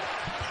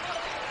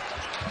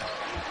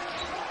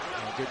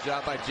 Good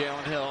job by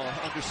Jalen Hill,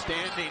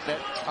 understanding that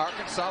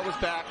Arkansas was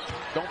back.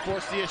 Don't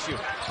force the issue.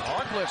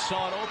 Harkless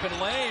saw an open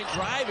lane,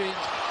 driving.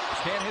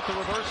 Can't hit the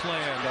reverse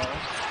lane, though.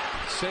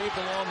 Saved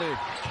along the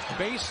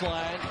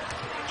baseline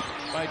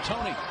by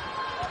Tony.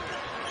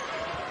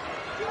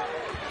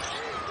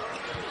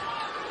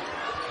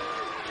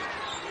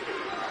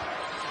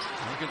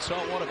 Arkansas,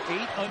 one of 8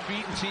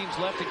 unbeaten teams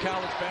left in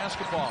college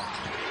basketball.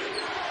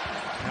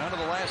 Down to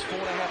the last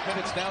 4.5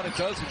 minutes, down it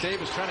does, and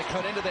Davis trying to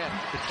cut into that.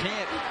 It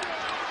can't.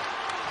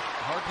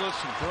 Harkless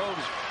and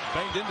Groves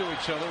banged into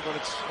each other, but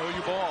it's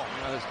OU ball.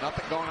 There's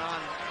nothing going on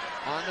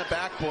the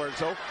backboard.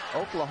 So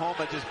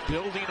Oklahoma just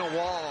building a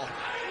wall,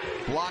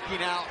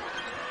 blocking out,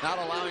 not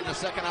allowing the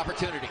second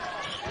opportunity.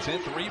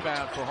 10th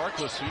rebound for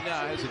Harkless. He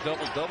now has a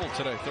double-double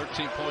today.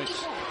 13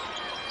 points,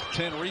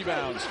 10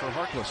 rebounds for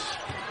Harkless.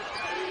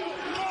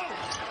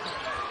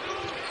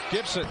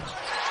 Gibson.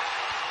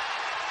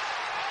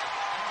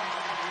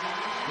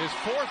 His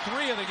 4th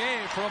 3 of the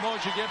game for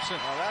Umoja Gibson.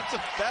 Well,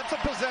 that's a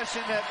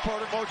possession that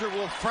Porter Moser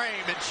will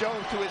frame and show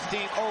to his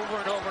team over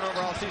and over and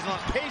over all season long.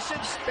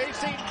 Patience,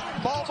 spacing,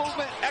 ball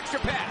movement, extra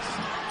pass.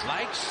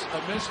 Likes a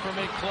miss from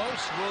a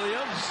close.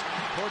 Williams.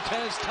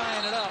 Cortez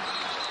tying it up.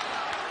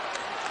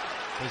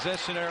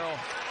 Possession arrow.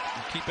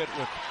 Keep it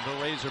with the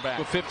Razorbacks.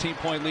 A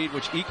 15-point lead,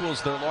 which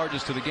equals their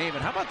largest of the game.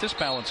 And how about this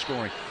balanced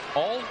scoring?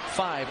 All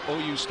 5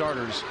 OU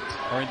starters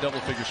are in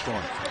double-figure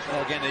scoring.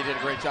 Well, again, they did a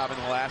great job in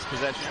the last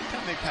possession. Every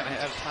time they kind of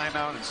have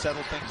timeout and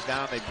settle things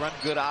down, they've run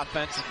good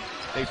offense, and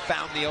they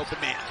found the open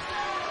man.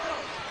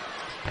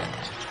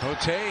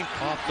 Hote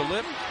off the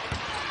lip.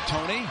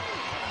 Tony.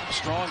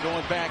 Strong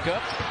going back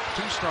up.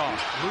 Too strong.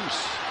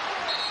 Loose.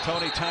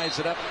 Tony ties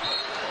it up.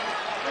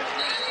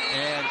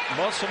 And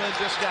Musselman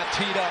just got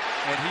teed up,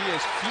 and he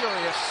is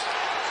furious.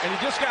 And he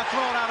just got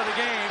thrown out of the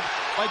game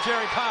by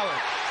Jerry Pollard.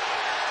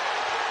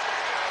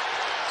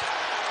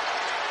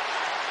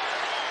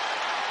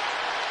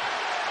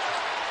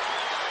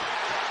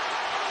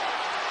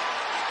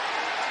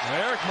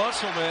 Eric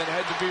Musselman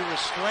had to be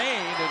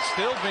restrained and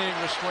still being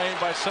restrained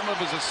by some of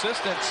his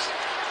assistants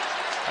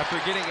after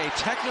getting a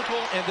technical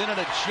and then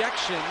an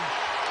ejection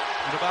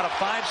in about a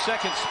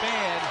 5-second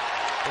span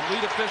from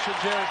lead official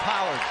Jerry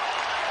Pollard.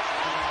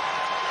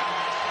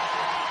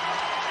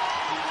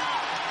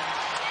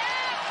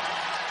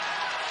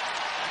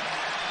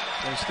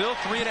 There's still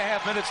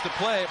 3.5 minutes to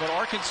play, but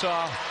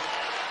Arkansas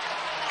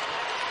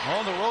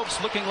on the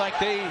ropes, looking like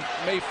they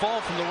may fall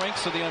from the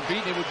ranks of the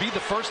unbeaten. It would be the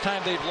first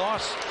time they've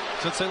lost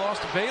since they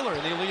lost to Baylor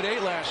in the Elite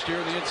Eight last year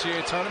in the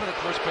NCAA tournament. Of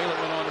course, Baylor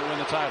went on to win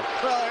the title.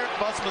 Well, Eric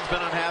Musselman's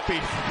been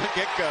unhappy from the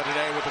get-go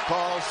today with the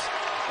calls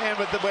and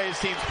with the way his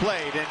team's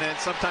played, and then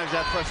sometimes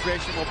that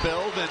frustration will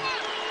build. And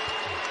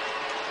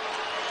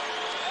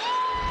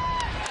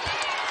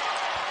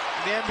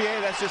in the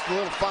NBA, that's just a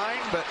little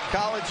fine, but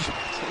college,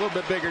 it's a little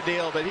bit bigger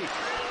deal. But he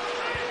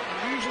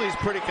usually is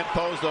pretty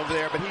composed over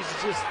there, but he's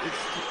just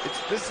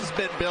this has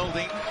been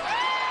building,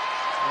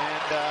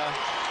 and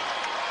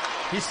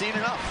he's seen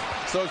enough.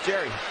 So is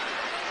Jerry.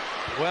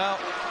 Well,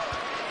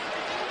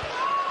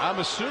 I'm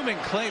assuming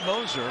Clay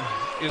Moser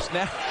is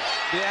now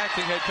the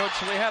acting head coach.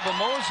 So we have a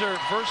Moser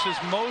versus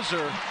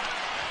Moser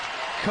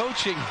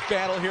coaching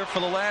battle here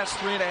for the last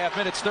 3.5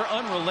 minutes. They're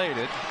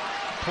unrelated.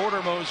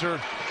 Porter Moser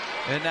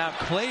and now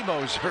Clay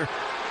Moser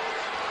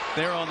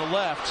there on the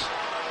left,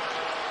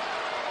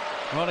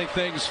 running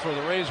things for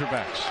the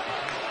Razorbacks.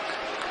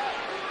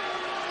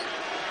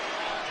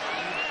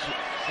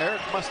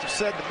 Eric must have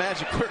said the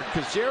magic word,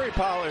 because Jerry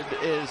Pollard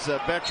is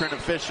a veteran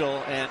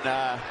official, and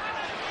I'm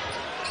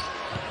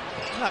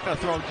not going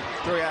to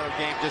throw you out of the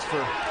game just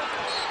for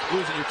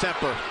losing your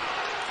temper.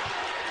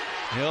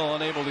 Hill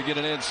unable to get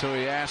it in, so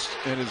he asked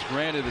and is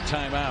granted a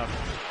timeout.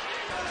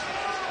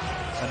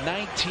 A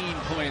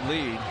 19-point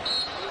lead,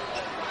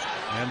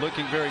 and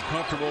looking very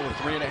comfortable with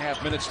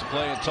 3.5 minutes to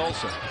play in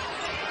Tulsa.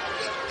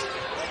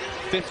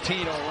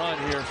 15-0 run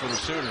here for the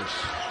Sooners.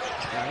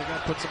 Yeah, they're going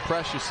to put some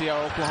pressure, see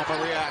how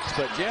Oklahoma reacts.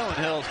 But Jalen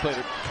Hill's played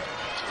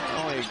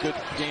not only a good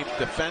game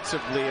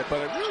defensively,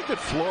 but a really good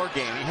floor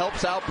game. He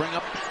helps out, brings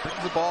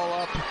the ball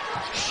up,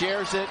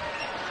 shares it,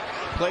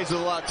 plays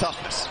with a lot of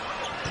toughness.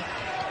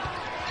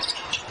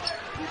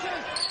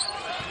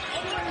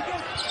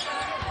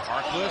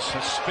 Harkless,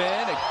 a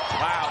spin.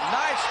 Wow,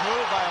 nice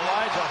move by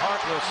Elijah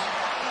Harkless.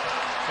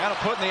 Kind of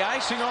putting the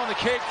icing on the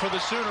cake for the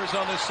Sooners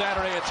on this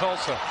Saturday at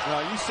Tulsa.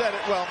 Well, you said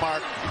it well,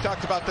 Mark. You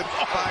talked about the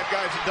 5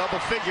 guys in double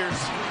figures.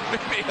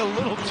 Maybe a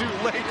little too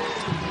late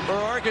for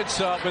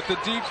Arkansas, but the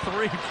deep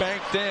 3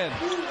 banked in.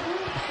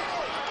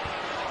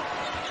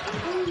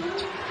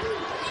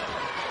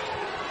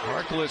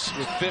 Harkless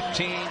with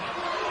 15.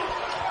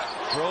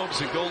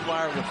 Groves and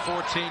Goldwire with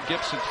 14.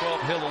 Gibson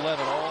 12. Hill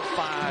 11. All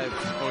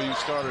 5 OU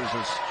starters,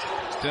 as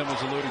Tim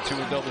was alluding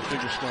to, in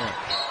double-figure scoring.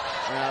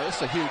 Now, this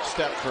is a huge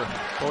step for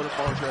Porter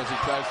Moser as he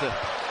tries to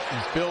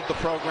build the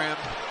program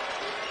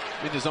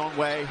in his own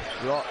way.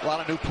 A lot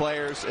of new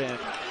players and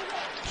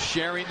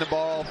sharing the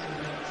ball,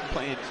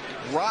 playing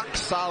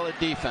rock-solid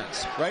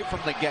defense right from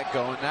the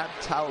get-go, and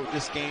that's how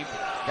this game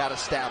got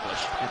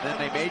established. And then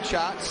they made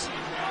shots,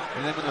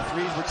 and then when the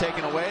threes were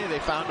taken away, they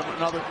found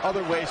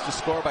other ways to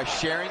score by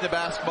sharing the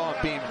basketball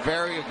and being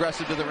very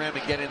aggressive to the rim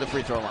and getting to the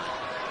free throw line.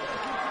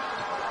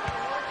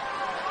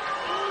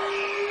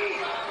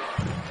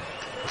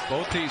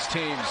 Both these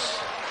teams,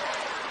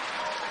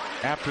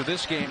 after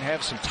this game,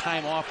 have some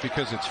time off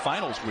because it's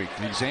finals week.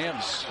 The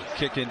exams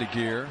kick into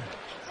gear.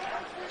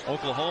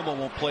 Oklahoma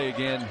won't play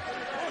again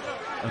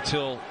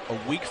until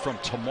a week from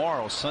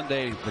tomorrow,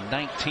 Sunday the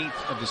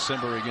 19th of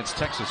December, against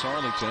Texas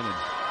Arlington. And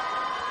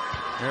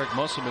Eric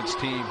Musselman's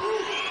team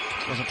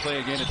doesn't play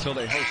again until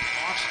they host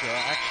Hofstra,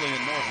 actually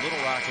in North Little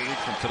Rock, a week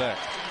from today.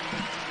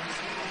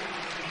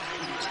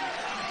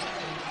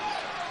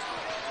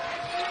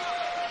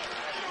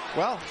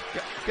 Well,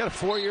 got a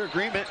 4-year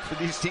agreement for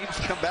these teams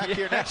to come back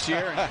here next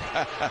year.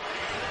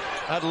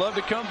 I'd love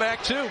to come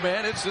back too,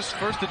 man. It's this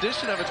first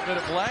edition of it's been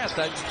a blast.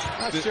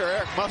 Not sure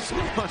Eric must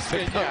come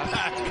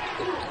back.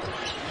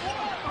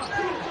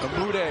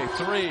 Amude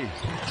 3.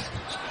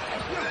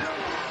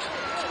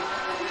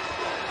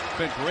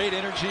 Been great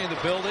energy in the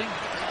building.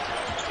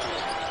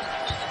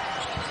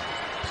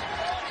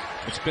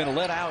 It's been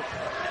let out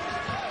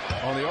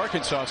on the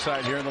Arkansas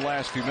side here in the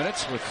last few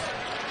minutes, with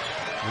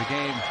the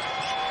game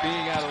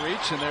being out of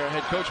reach and their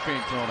head coach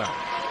being thrown out.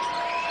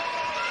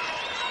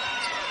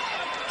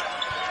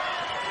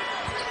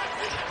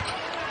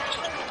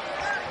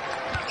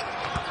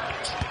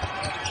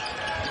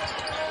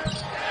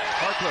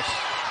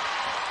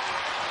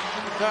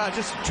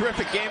 Just a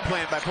terrific game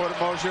plan by Porter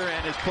Moser,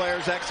 and his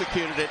players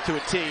executed it to a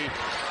T.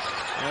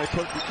 They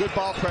put good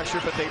ball pressure,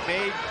 but they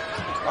made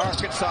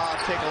Arkansas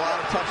take a lot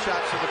of tough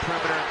shots from the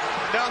perimeter.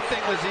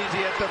 Nothing was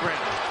easy at the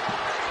rim.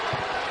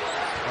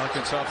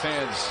 Arkansas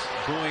fans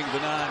booing the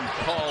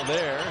non-call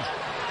there.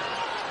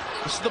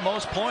 This is the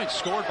most points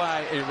scored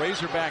by a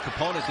Razorback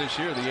opponent this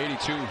year, the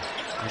 82.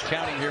 We're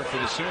counting here for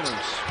the Sooners.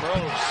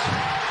 Groves.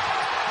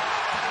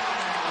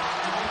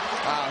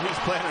 Wow, he's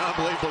playing an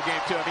unbelievable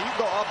game, too. I mean, you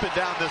go up and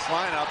down this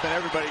lineup, and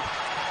everybody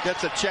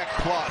gets a check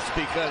plus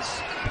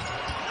because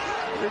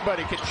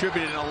everybody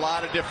contributed in a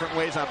lot of different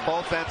ways on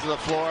both ends of the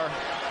floor.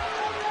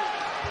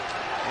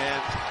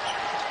 And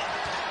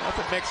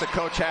nothing makes a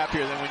coach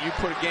happier than when you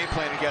put a game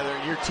plan together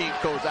and your team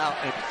goes out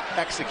and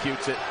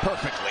executes it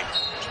perfectly.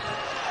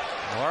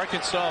 Well,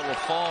 Arkansas will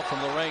fall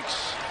from the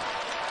ranks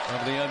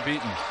of the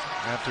unbeaten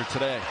after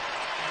today.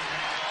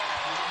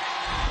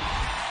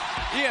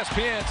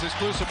 ESPN's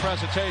exclusive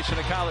presentation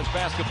of college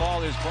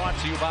basketball is brought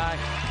to you by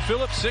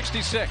Phillips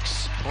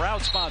 66,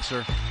 proud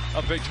sponsor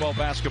of Big 12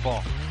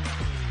 basketball.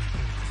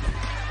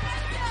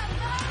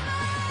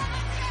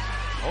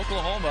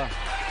 Oklahoma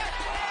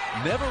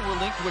never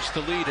relinquished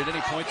the lead at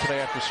any point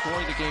today after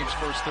scoring the game's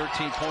first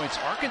 13 points.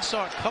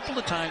 Arkansas a couple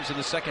of times in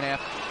the second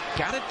half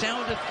got it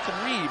down to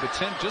 3, but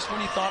Tim, just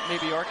when he thought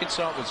maybe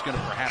Arkansas was going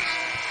to perhaps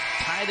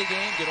tie the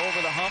game, get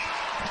over the hump,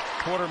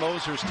 Porter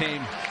Moser's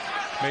team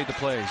made the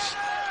plays.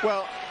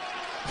 Well,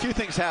 a few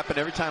things happened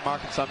every time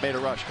Arkansas made a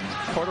rush.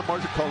 Porter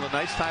Moser called a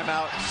nice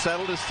timeout,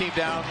 settled his team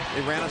down.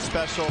 They ran a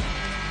special.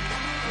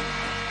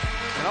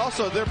 And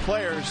also their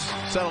players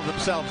settled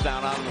themselves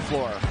down on the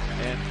floor.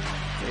 And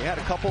they had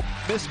a couple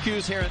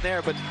miscues here and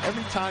there, but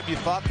every time you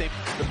thought they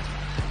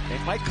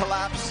might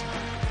collapse,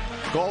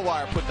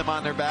 Goldwire put them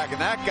on their back. And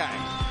that guy,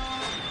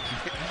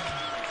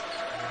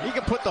 he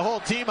can put the whole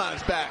team on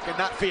his back and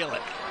not feel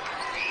it.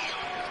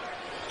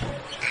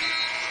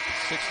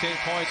 16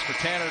 points for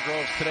Tanner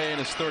Groves today in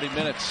his 30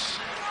 minutes.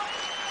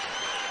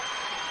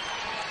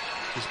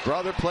 His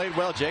brother played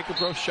well. Jacob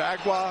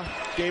Groves-Chagwa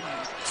gave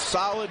him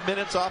solid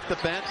minutes off the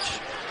bench.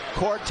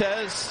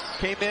 Cortez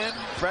came in,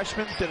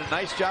 freshman, did a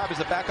nice job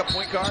as a backup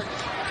point guard.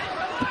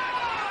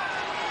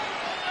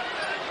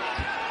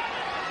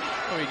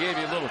 Well, we gave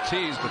you a little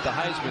tease, but the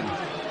Heisman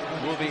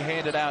will be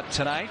handed out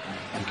tonight.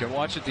 You can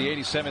watch it, the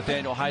 87th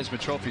annual Heisman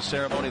Trophy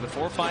ceremony. The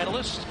 4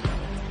 finalists.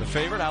 The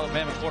favorite,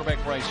 Alabama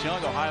quarterback Bryce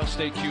Young, Ohio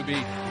State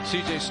QB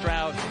C.J.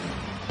 Stroud,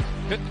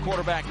 Pitt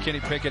quarterback Kenny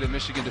Pickett, and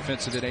Michigan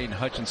defensive end Aiden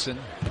Hutchinson.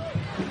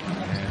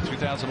 And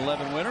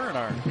 2011 winner, and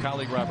our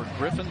colleague Robert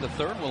Griffin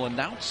III will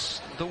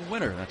announce the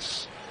winner.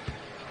 That's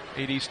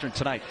 8 Eastern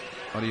tonight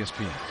on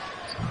ESPN.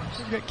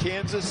 We've got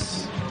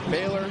Kansas,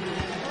 Baylor,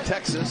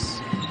 Texas,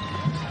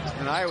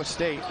 and Iowa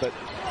State, but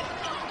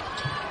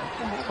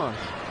Oklahoma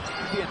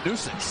can be a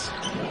nuisance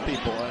to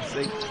people as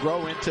they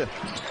grow into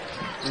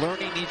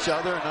learning each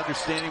other and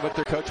understanding what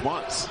their coach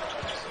wants.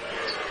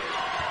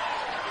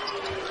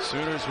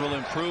 Sooners will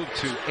improve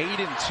to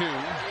 8-2.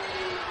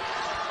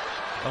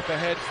 Up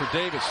ahead for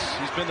Davis.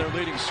 He's been their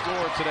leading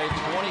scorer today.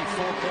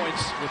 24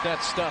 points with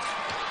that stuff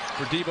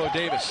for Devo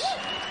Davis.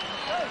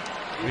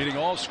 Leading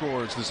all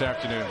scorers this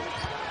afternoon.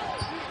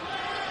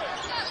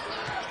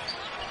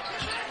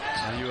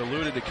 Now you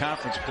alluded to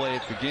conference play.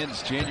 It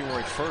begins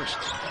January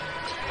 1st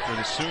for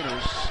the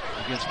Sooners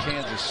against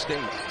Kansas State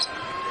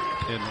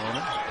in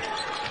Norman.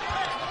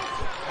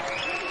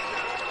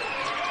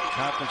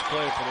 Conference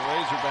play for the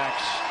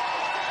Razorbacks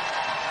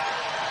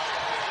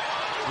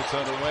gets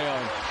underway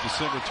on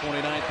December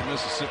 29th in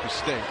Mississippi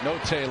State.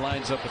 Notte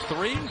lines up a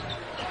 3. And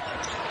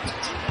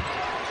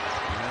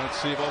let's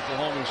see if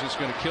Oklahoma's just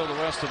going to kill the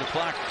rest of the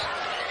clock.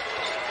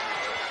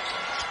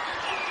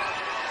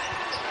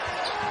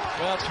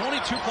 Well,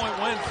 22-point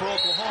win for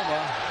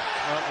Oklahoma.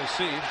 Well, we'll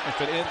see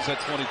if it ends at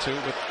 22,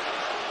 but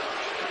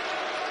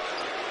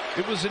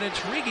it was an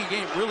intriguing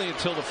game really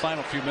until the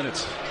final few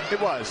minutes. It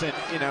was, and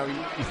you know,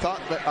 you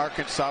thought that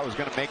Arkansas was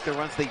going to make their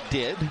runs. They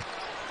did,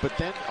 but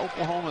then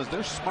Oklahoma's,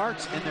 their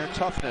smarts and their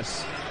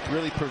toughness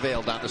really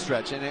prevailed down the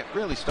stretch, and it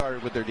really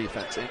started with their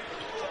defense. And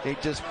they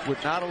just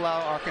would not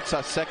allow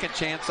Arkansas second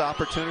chance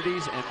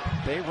opportunities, and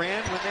they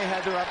ran when they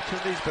had their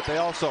opportunities, but they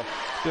also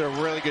did a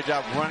really good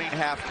job running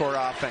half-court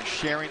offense,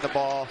 sharing the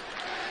ball.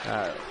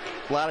 A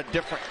lot of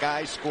different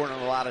guys scoring in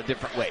a lot of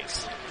different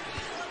ways.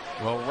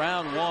 Well,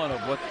 round one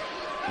of what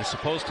is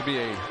supposed to be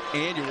an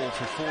annual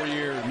for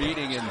 4-year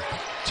meeting in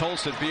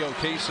Tulsa at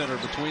BOK Center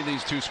between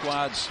these two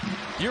squads.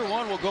 Year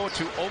one will go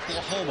to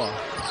Oklahoma.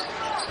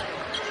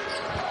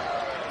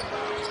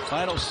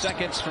 Final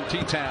seconds from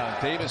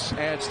T-Town. Davis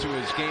adds to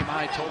his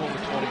game-high total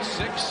of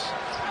 26.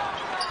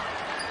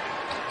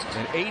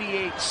 And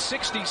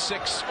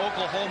 88-66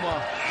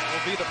 Oklahoma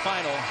will be the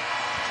final. A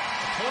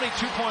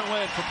 22-point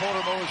win for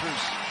Porter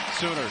Moser's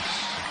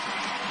Sooners.